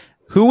Calgary.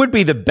 Who would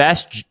be the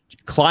best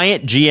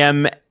client,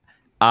 GM,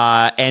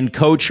 and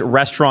coach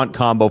restaurant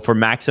combo for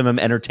maximum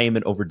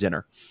entertainment over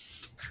dinner?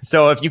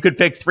 So if you could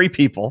pick 3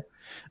 people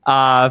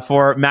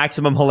for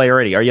maximum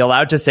hilarity, are you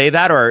allowed to say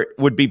that, or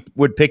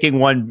would picking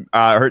one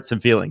hurt some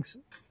feelings?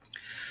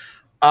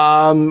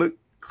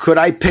 Could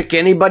I pick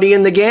anybody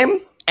in the game?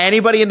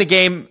 Anybody in the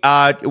game.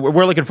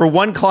 We're looking for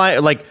one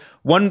client, like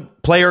one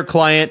player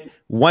client,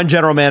 one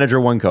general manager,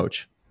 one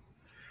coach.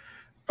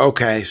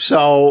 Okay,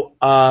 so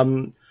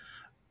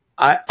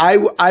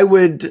I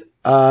would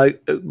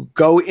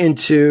go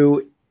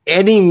into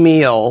any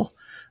meal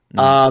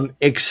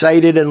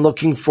excited and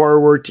looking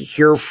forward to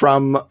hear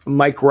from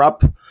Mike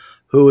Rupp,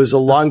 who is a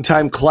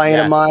longtime client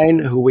of mine,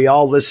 who we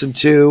all listen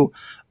to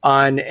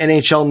on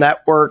NHL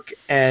Network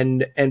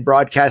and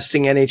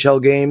broadcasting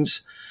NHL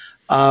games.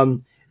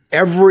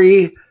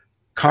 Every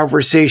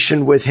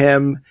conversation with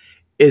him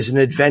is an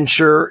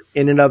adventure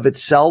in and of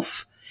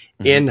itself,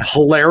 in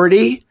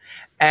hilarity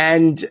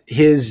and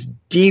his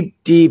deep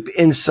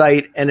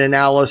insight and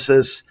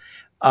analysis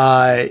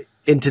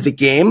into the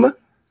game.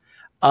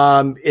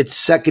 It's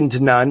second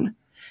to none.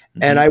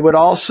 And I would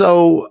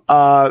also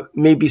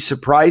maybe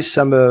surprise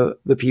some of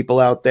the people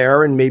out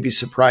there and maybe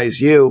surprise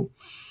you.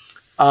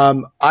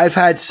 I've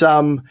had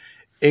some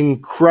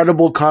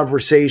incredible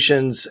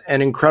conversations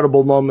and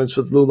incredible moments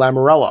with Lou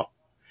Lamoriello.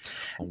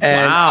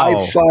 And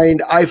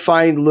I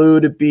find Lou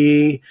to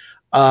be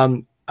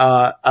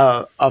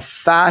a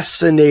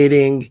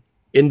fascinating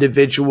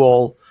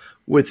individual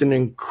with an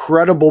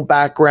incredible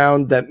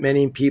background that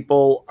many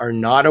people are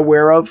not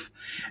aware of.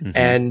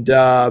 And,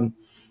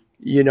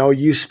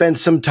 you spend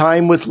some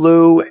time with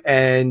Lou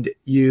and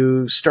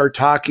you start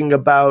talking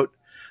about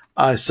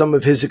some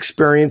of his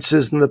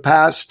experiences in the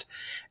past,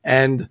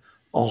 and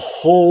a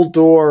whole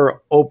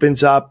door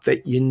opens up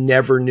that you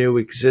never knew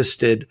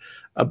existed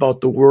about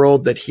the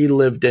world that he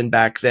lived in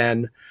back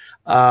then.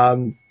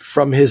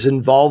 From his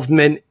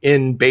involvement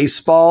in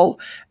baseball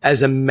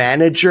as a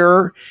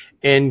manager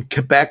in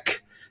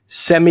Quebec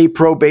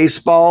semi-pro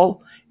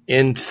baseball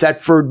in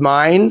Thetford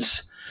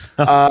Mines,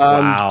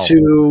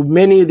 to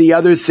many of the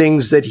other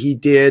things that he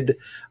did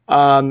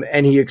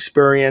and he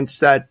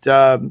experienced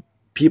that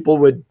people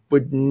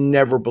would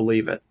never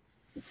believe it.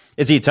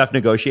 Is he a tough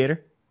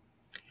negotiator?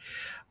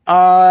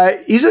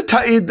 He's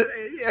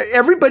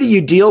everybody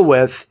you deal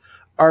with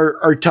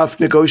are tough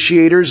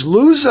negotiators.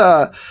 Lou's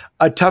a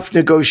tough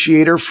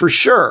negotiator for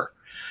sure.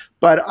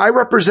 But I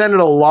represented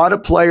a lot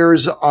of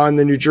players on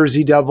the New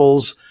Jersey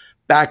Devils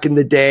back in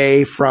the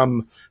day,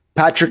 from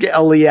Patrick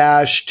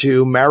Eliash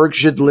to Marek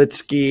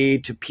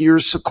Zhidlitsky to Peter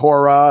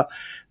Sikora,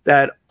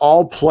 that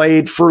all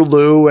played for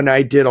Lou, and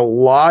I did a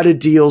lot of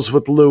deals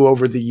with Lou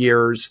over the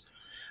years.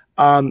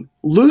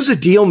 Lou's a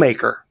deal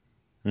maker,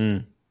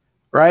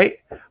 right?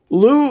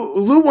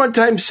 Lou one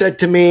time said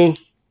to me,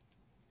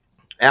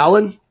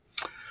 Allan,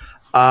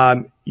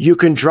 you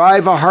can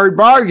drive a hard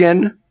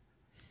bargain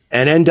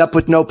and end up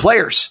with no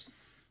players.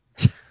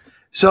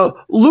 So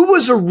Lou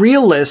was a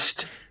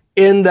realist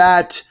in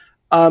that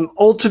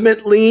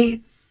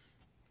ultimately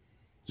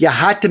you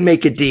had to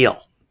make a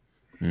deal.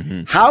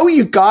 How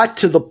you got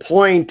to the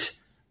point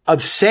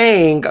of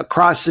saying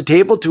across the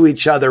table to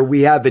each other,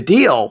 we have a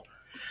deal,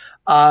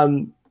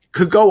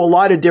 could go a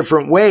lot of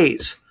different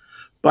ways.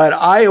 But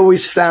I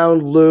always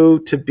found Lou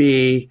to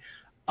be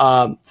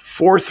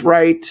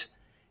forthright.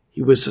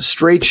 He was a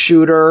straight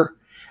shooter,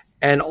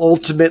 and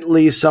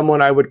ultimately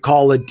someone I would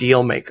call a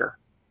deal maker.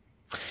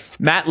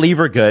 Matt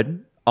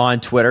Levergood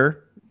on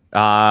Twitter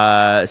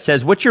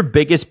says, "What's your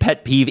biggest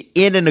pet peeve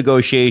in a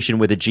negotiation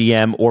with a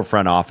GM or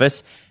front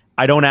office?"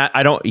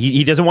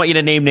 He doesn't want you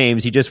to name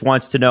names. He just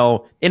wants to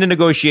know, in a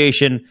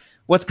negotiation,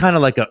 what's kind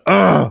of like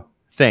a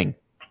thing.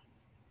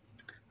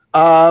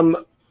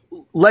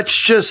 Let's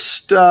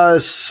just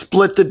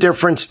split the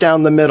difference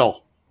down the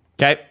middle.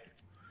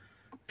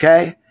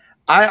 Okay.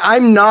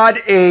 I'm not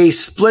a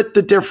split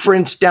the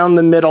difference down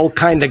the middle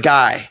kind of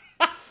guy.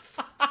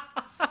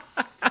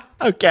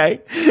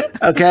 Okay.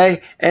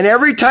 Okay. And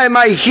every time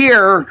I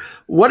hear,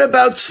 what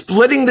about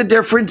splitting the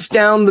difference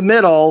down the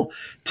middle?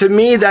 To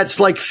me, that's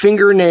like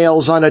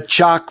fingernails on a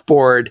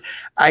chalkboard.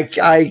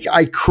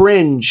 I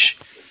cringe.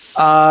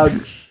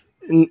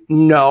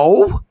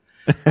 No,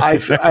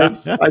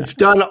 I've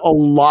done a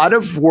lot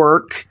of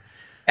work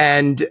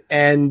and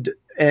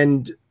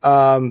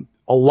a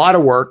lot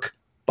of work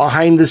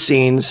behind the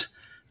scenes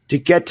to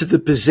get to the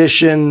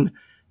position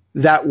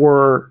that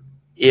we're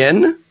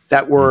in,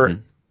 that we're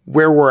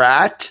where we're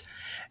at.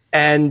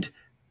 And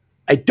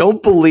I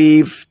don't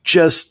believe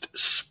just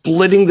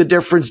splitting the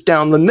difference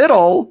down the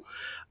middle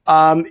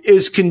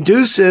is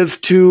conducive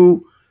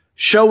to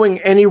showing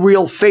any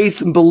real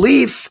faith and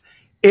belief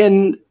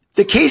in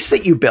the case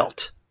that you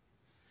built.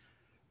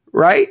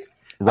 Right?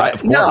 Right.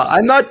 Of course. No,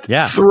 I'm not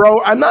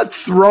I'm not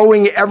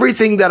throwing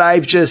everything that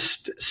I've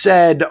just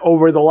said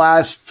over the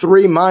last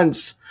 3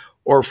 months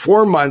or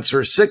 4 months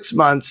or 6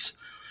 months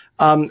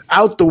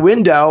out the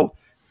window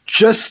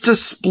just to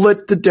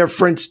split the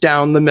difference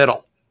down the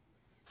middle.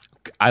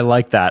 I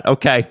like that.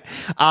 Okay.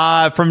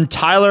 From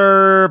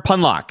Tyler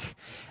Punlock.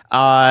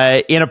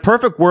 In a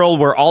perfect world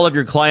where all of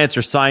your clients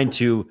are signed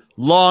to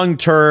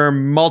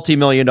long-term,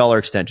 multi-million-dollar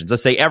extensions,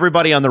 let's say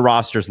everybody on the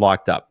roster is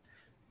locked up,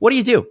 what do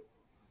you do?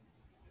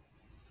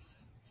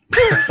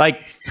 Like,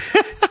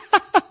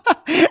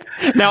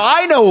 now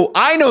I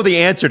know the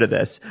answer to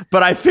this,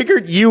 but I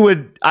figured you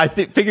would.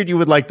 Figured you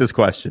would like this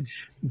question.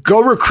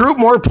 Go recruit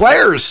more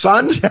players,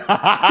 son. Tyler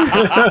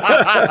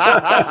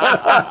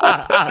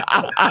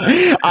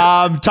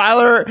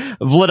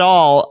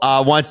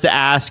Vladal wants to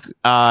ask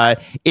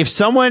if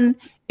someone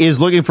is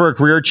looking for a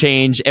career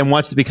change and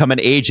wants to become an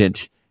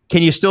agent,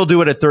 can you still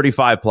do it at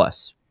 35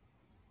 plus?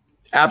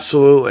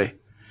 Absolutely.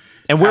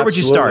 And where would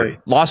you start?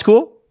 Law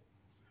school?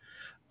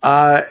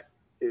 I've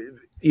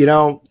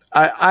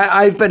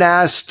been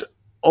asked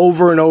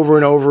over and over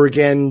and over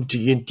again, do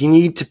you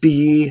need to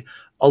be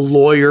a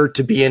lawyer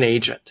to be an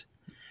agent?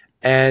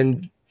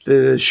 And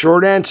the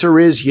short answer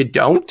is you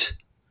don't.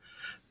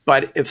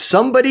 But if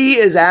somebody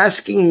is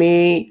asking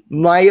me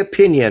my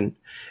opinion,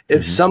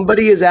 if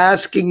somebody is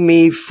asking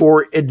me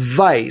for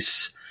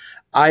advice,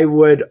 I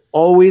would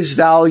always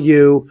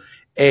value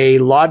a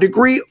law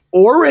degree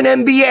or an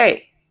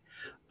MBA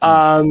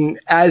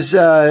as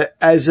a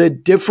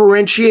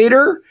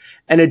differentiator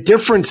and a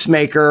difference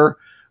maker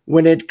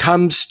when it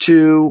comes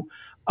to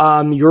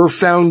your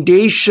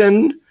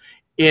foundation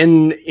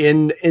in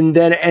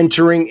then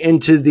entering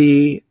into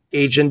the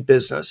agent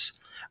business.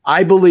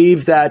 I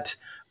believe that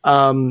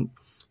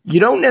you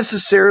don't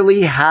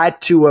necessarily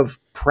had to have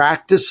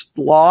practiced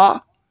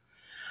law.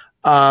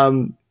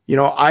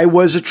 I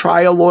was a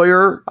trial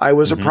lawyer. I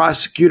was a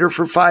prosecutor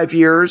for 5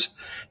 years.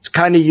 It's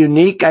kind of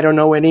unique. I don't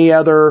know any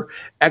other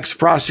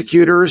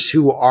ex-prosecutors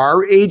who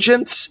are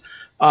agents,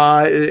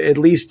 at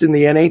least in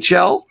the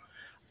NHL.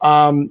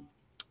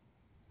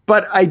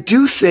 But I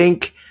do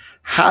think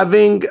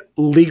having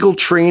legal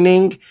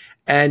training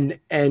and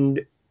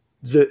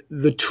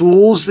the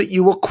tools that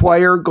you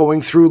acquire going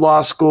through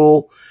law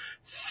school,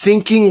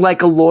 thinking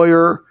like a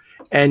lawyer,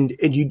 and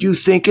you do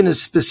think in a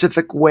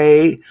specific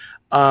way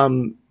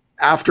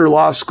after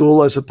law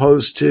school as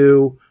opposed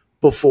to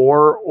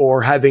before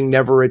or having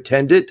never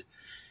attended.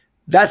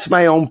 That's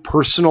my own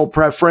personal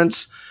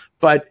preference,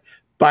 but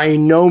by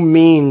no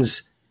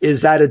means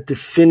is that a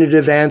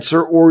definitive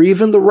answer or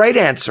even the right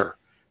answer.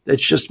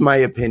 That's just my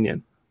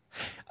opinion.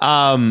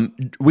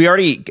 We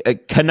already,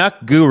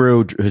 Canuck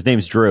Guru, whose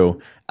name's Drew,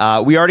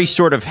 we already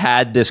sort of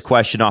had this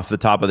question off the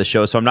top of the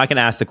show, so I'm not going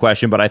to ask the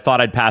question, but I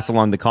thought I'd pass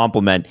along the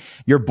compliment.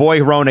 Your boy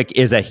Hronek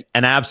is an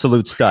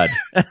absolute stud.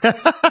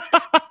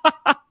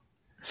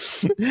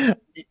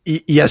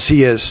 Yes,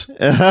 he is.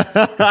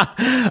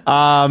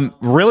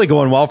 Really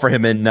going well for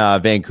him in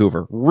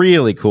Vancouver.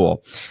 Really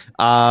cool.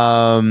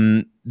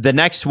 The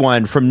next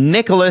one from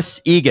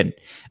Nicholas Egan.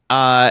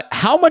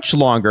 How much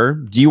longer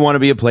do you want to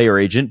be a player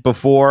agent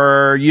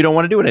before you don't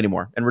want to do it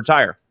anymore and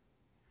retire?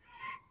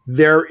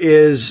 There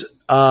is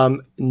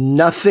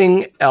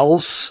nothing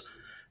else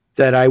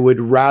that I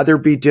would rather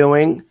be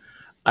doing.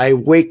 I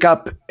wake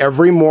up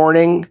every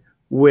morning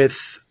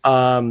with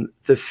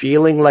the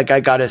feeling like I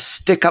got a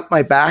stick up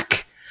my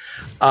back.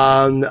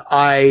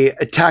 I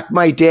attack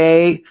my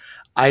day.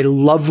 I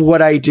love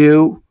what I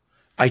do.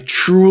 I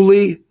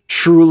truly,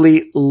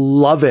 truly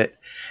love it.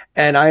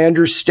 And I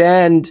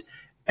understand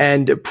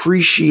and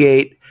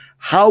appreciate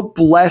how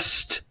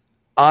blessed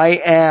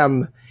I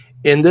am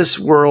in this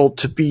world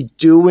to be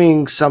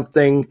doing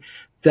something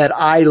that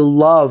I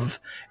love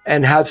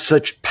and have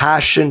such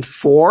passion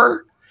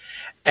for.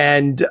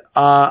 And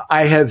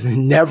I have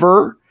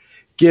never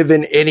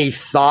given any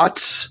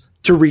thoughts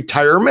to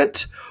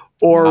retirement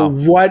or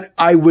what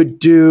I would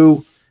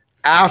do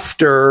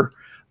after.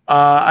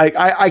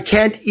 I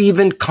can't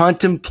even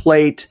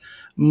contemplate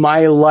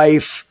my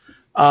life,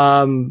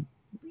 not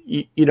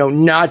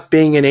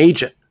being an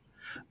agent.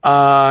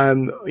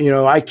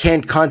 I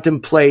can't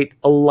contemplate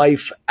a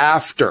life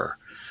after.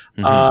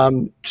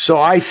 So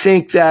I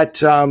think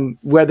that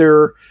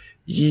whether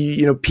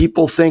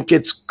people think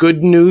it's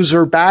good news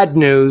or bad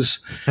news.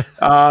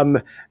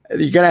 You're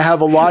going to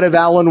have a lot of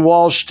Allan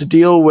Walsh to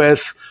deal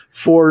with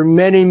for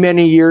many,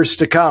 many years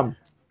to come.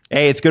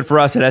 Hey, it's good for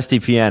us at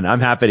SDPN. I'm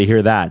happy to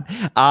hear that.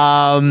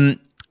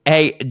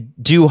 Hey,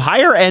 do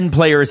higher end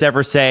players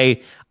ever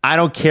say, I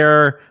don't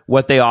care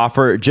what they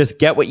offer, just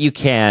get what you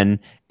can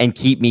and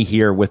keep me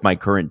here with my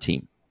current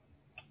team?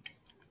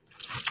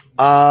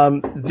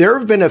 There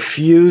have been a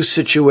few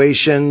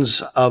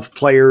situations of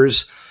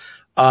players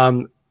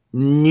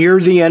near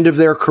the end of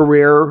their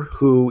career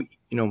who,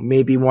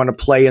 maybe want to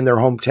play in their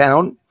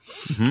hometown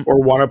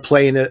or want to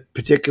play in a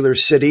particular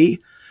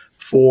city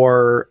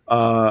for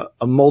a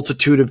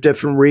multitude of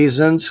different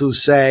reasons, who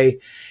say,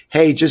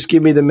 hey, just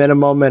give me the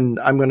minimum and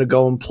I'm going to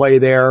go and play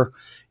there.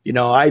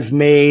 I've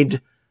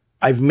made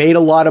a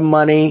lot of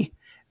money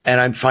and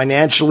I'm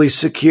financially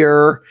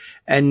secure.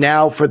 And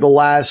now for the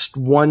last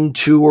 1,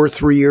 2, or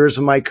 3 years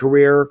of my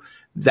career,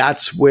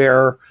 that's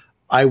where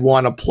I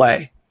want to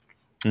play.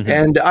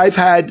 And I've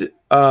had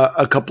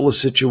a couple of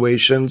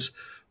situations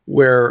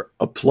where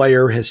a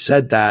player has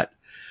said that.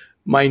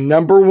 My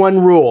number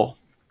one rule: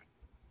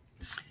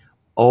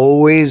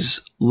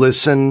 always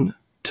listen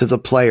to the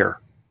player.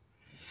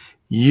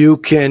 You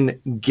can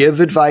give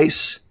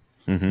advice,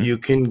 you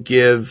can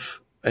give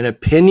an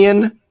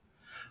opinion,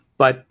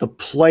 but the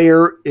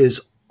player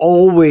is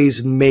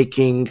always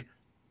making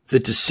the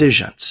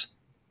decisions.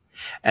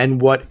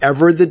 And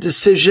whatever the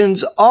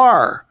decisions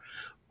are,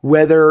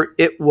 whether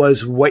it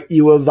was what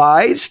you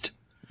advised,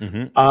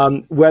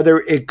 whether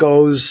it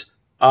goes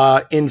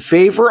in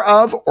favor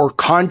of or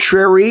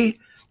contrary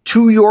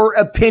to your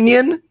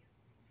opinion,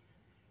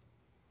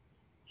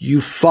 you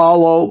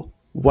follow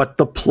what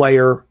the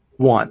player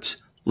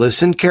wants.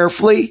 Listen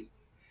carefully,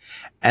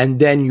 and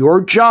then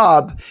your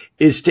job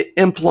is to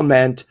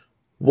implement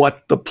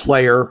what the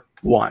player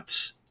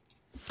wants.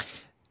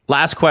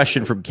 Last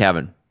question from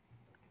Kevin,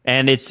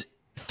 and it's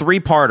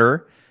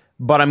 3-parter,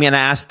 but I'm going to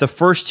ask the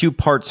first 2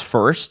 parts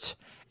first,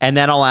 and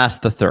then I'll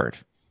ask the third.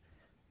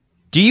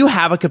 Do you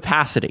have a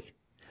capacity?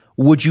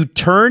 Would you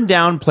turn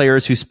down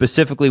players who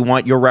specifically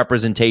want your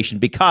representation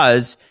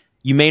because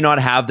you may not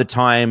have the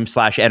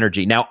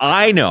time/energy? Now,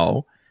 I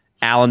know,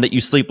 Allan, that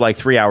you sleep like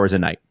 3 hours a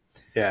night.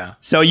 Yeah.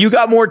 So you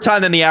got more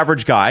time than the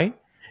average guy.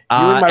 You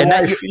and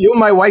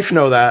my wife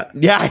know that.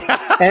 Yeah.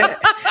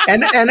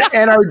 and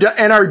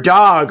our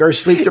dog, our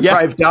sleep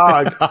deprived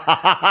dog.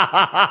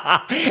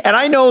 And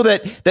I know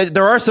that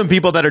there are some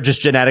people that are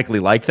just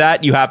genetically like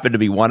that. You happen to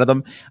be one of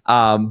them.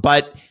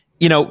 But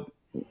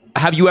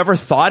have you ever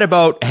thought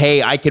about,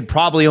 hey, I could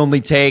probably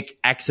only take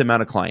X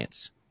amount of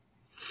clients?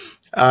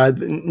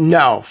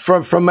 No,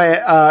 from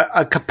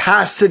a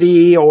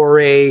capacity or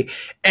a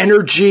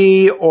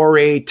energy or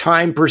a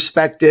time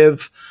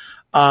perspective,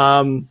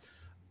 I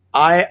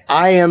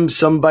am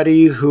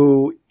somebody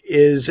who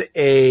is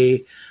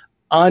a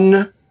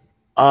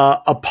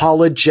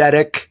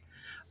unapologetic,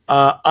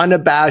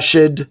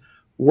 unabashed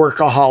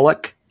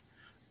workaholic.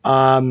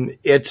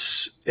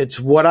 It's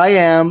what I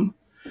am.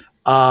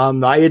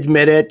 I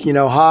admit it.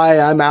 Hi,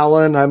 I'm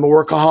Allan. I'm a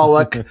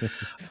workaholic.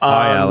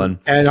 Hi, Allan.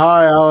 And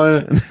hi,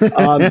 Allan.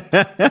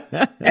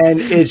 And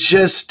it's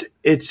just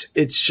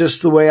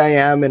the way I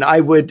am. And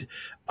I would,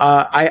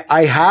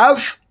 I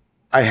have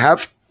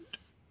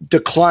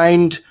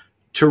declined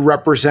to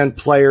represent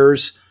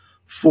players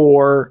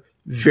for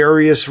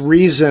various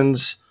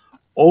reasons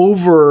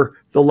over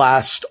the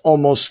last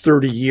almost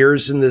 30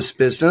 years in this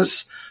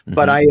business,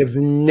 but I have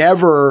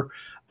never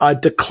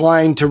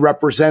declined to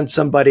represent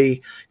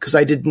somebody because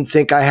I didn't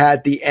think I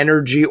had the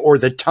energy or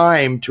the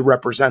time to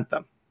represent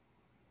them.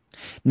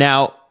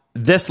 Now,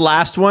 this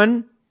last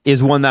one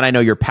is one that I know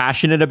you're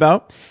passionate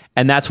about,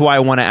 and that's why I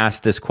want to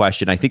ask this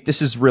question. I think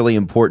this is really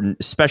important,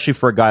 especially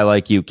for a guy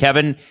like you.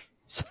 Kevin's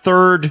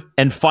third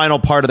and final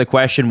part of the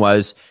question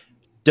was,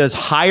 does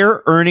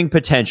higher earning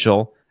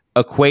potential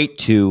equate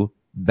to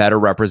better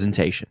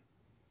representation?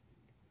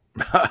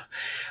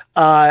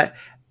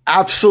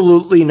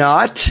 Absolutely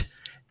not.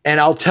 And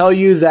I'll tell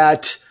you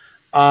that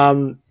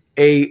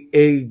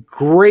a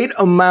great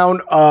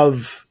amount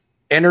of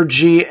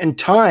energy and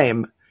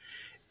time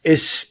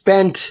is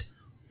spent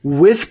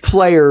with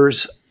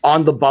players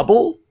on the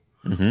bubble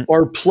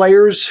or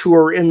players who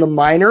are in the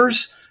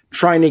minors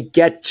trying to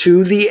get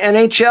to the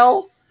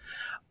NHL.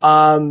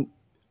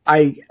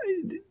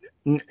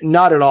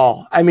 Not at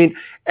all. I mean,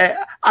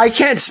 I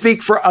can't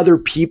speak for other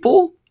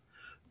people,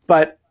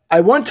 but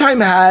I one time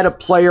had a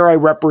player I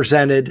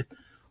represented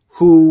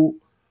who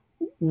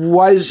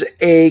was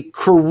a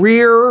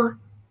career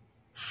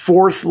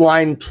 4th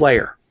line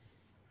player.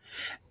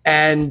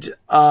 And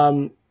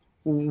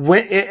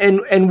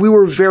we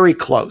were very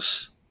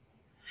close.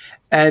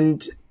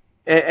 And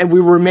we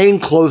remain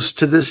close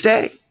to this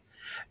day.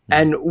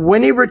 And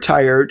when he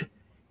retired,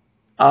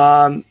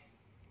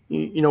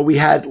 we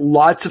had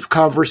lots of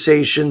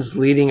conversations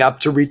leading up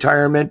to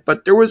retirement,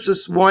 but there was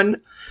this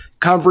one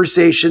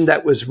conversation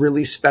that was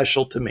really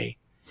special to me.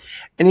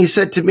 And he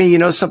said to me, you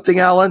know something,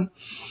 Allan?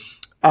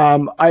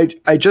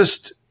 I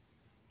just,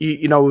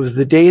 it was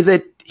the day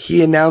that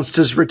he announced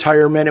his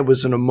retirement. It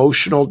was an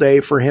emotional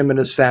day for him and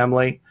his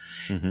family.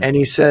 Mm-hmm. And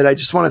he said, I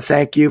just want to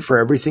thank you for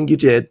everything you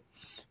did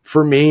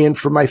for me and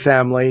for my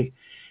family.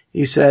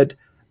 He said,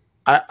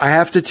 I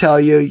have to tell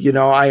you,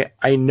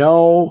 I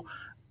know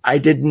I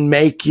didn't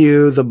make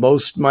you the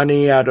most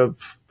money out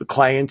of the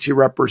clients you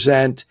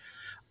represent,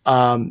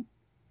 but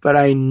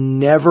I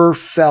never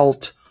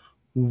felt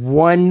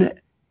 1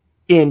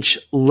 inch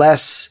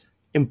less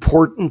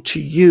important to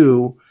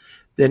you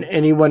than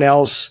anyone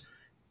else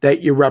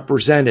that you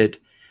represented.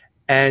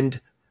 And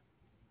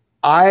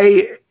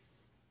I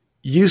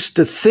used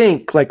to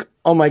think like,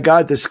 oh my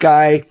God, this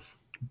guy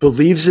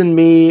believes in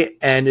me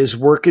and is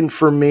working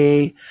for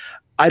me.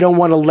 I don't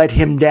want to let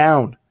him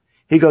down.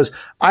 He goes,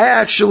 I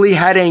actually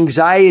had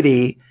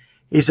anxiety.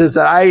 He says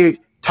that I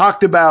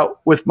talked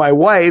about with my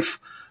wife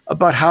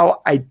about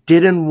how I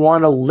didn't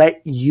want to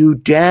let you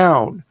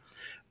down.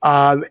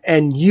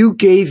 And you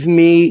gave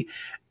me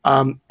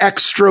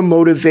extra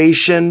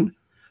motivation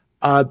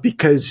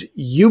because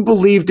you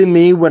believed in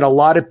me when a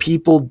lot of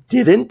people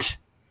didn't.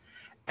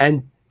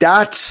 And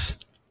that's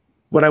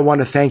what I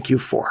want to thank you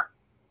for.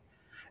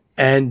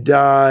 And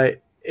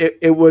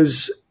it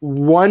was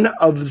one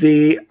of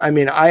the,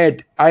 I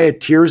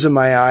had tears in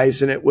my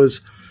eyes, and it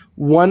was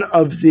one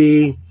of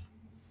the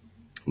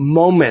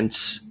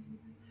moments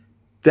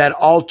that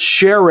I'll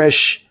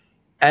cherish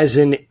as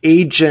an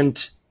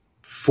agent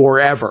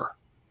forever.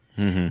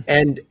 Mm-hmm.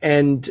 And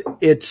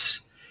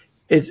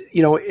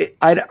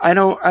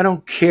I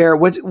don't care.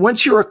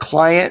 Once you're a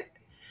client,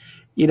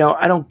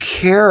 I don't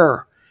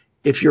care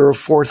if you're a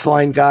fourth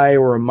line guy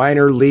or a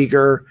minor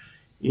leaguer,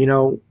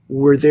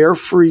 we're there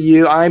for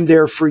you. I'm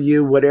there for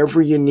you, whatever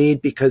you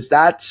need, because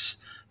that's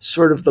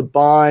sort of the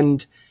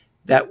bond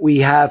that we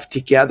have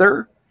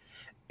together.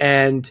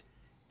 And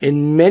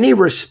in many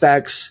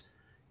respects,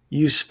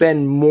 you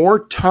spend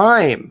more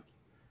time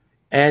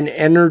and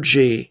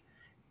energy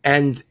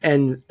and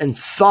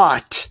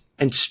thought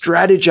and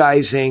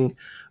strategizing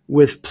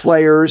with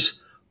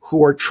players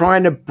who are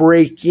trying to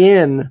break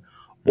in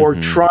or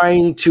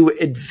trying to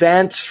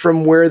advance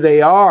from where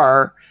they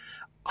are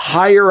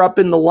higher up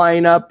in the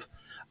lineup.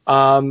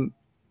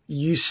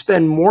 You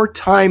spend more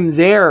time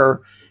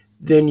there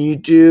than you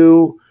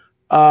do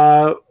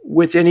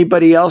with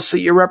anybody else that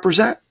you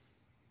represent.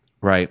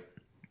 Right.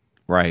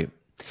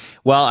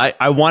 Well,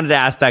 I wanted to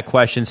ask that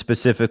question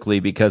specifically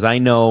because I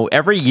know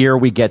every year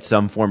we get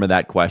some form of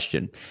that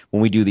question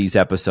when we do these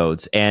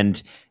episodes.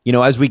 And,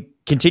 as we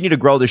continue to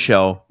grow the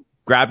show,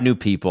 grab new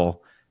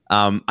people,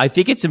 I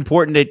think it's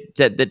important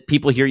that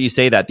people hear you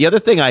say that. The other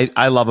thing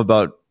I love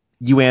about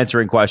you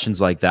answering questions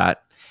like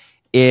that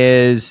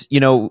is,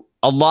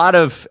 a lot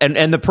of,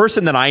 and the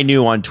person that I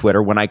knew on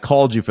Twitter when I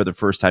called you for the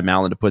first time,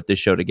 Allan, to put this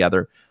show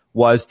together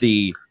was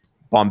the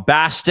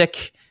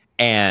bombastic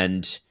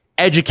and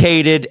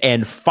educated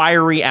and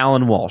fiery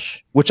Allan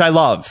Walsh, which I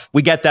love.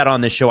 We get that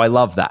on this show. I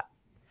love that.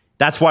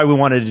 That's why we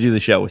wanted to do the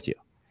show with you.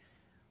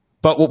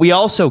 But what we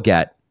also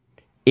get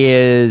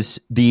is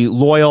the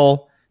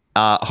loyal,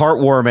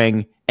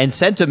 heartwarming, and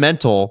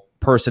sentimental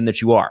person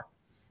that you are.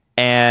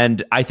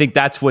 And I think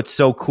that's what's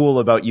so cool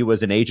about you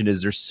as an agent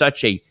is there's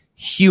such a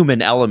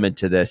human element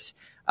to this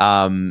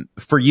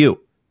for you.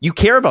 You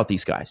care about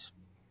these guys.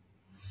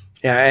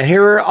 Yeah, and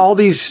here are all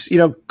these,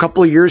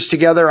 couple of years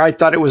together, I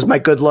thought it was my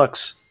good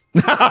looks.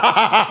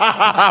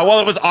 Well,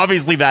 it was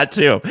obviously that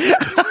too.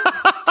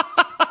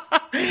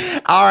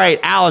 All right,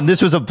 Allan,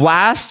 this was a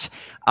blast.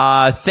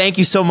 Thank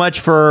you so much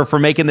for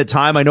making the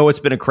time. I know it's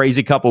been a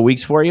crazy couple of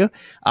weeks for you.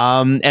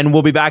 And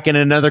we'll be back in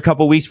another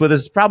couple of weeks with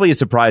us, probably a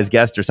surprise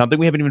guest or something.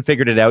 We haven't even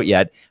figured it out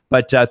yet,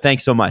 but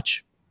thanks so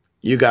much.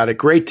 You got it.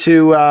 Great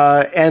to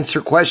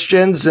answer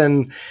questions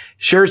and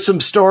share some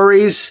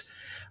stories.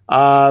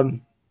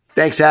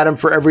 Thanks, Adam,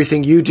 for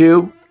everything you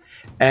do.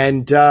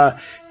 And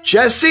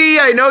Jesse,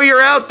 I know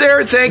you're out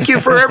there. Thank you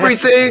for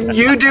everything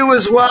you do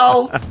as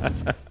well.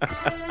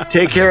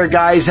 Take care,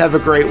 guys. Have a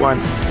great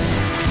one.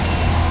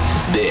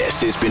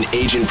 This has been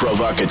Agent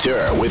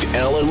Provocateur with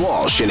Allan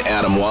Walsh and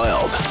Adam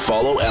Wilde.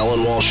 Follow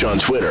Allan Walsh on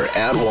Twitter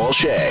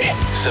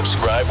 @WalshA.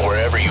 Subscribe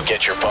wherever you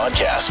get your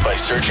podcasts by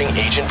searching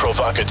Agent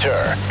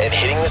Provocateur and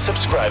hitting the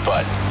subscribe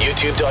button.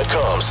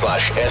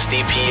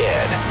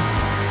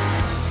 YouTube.com/SDPN.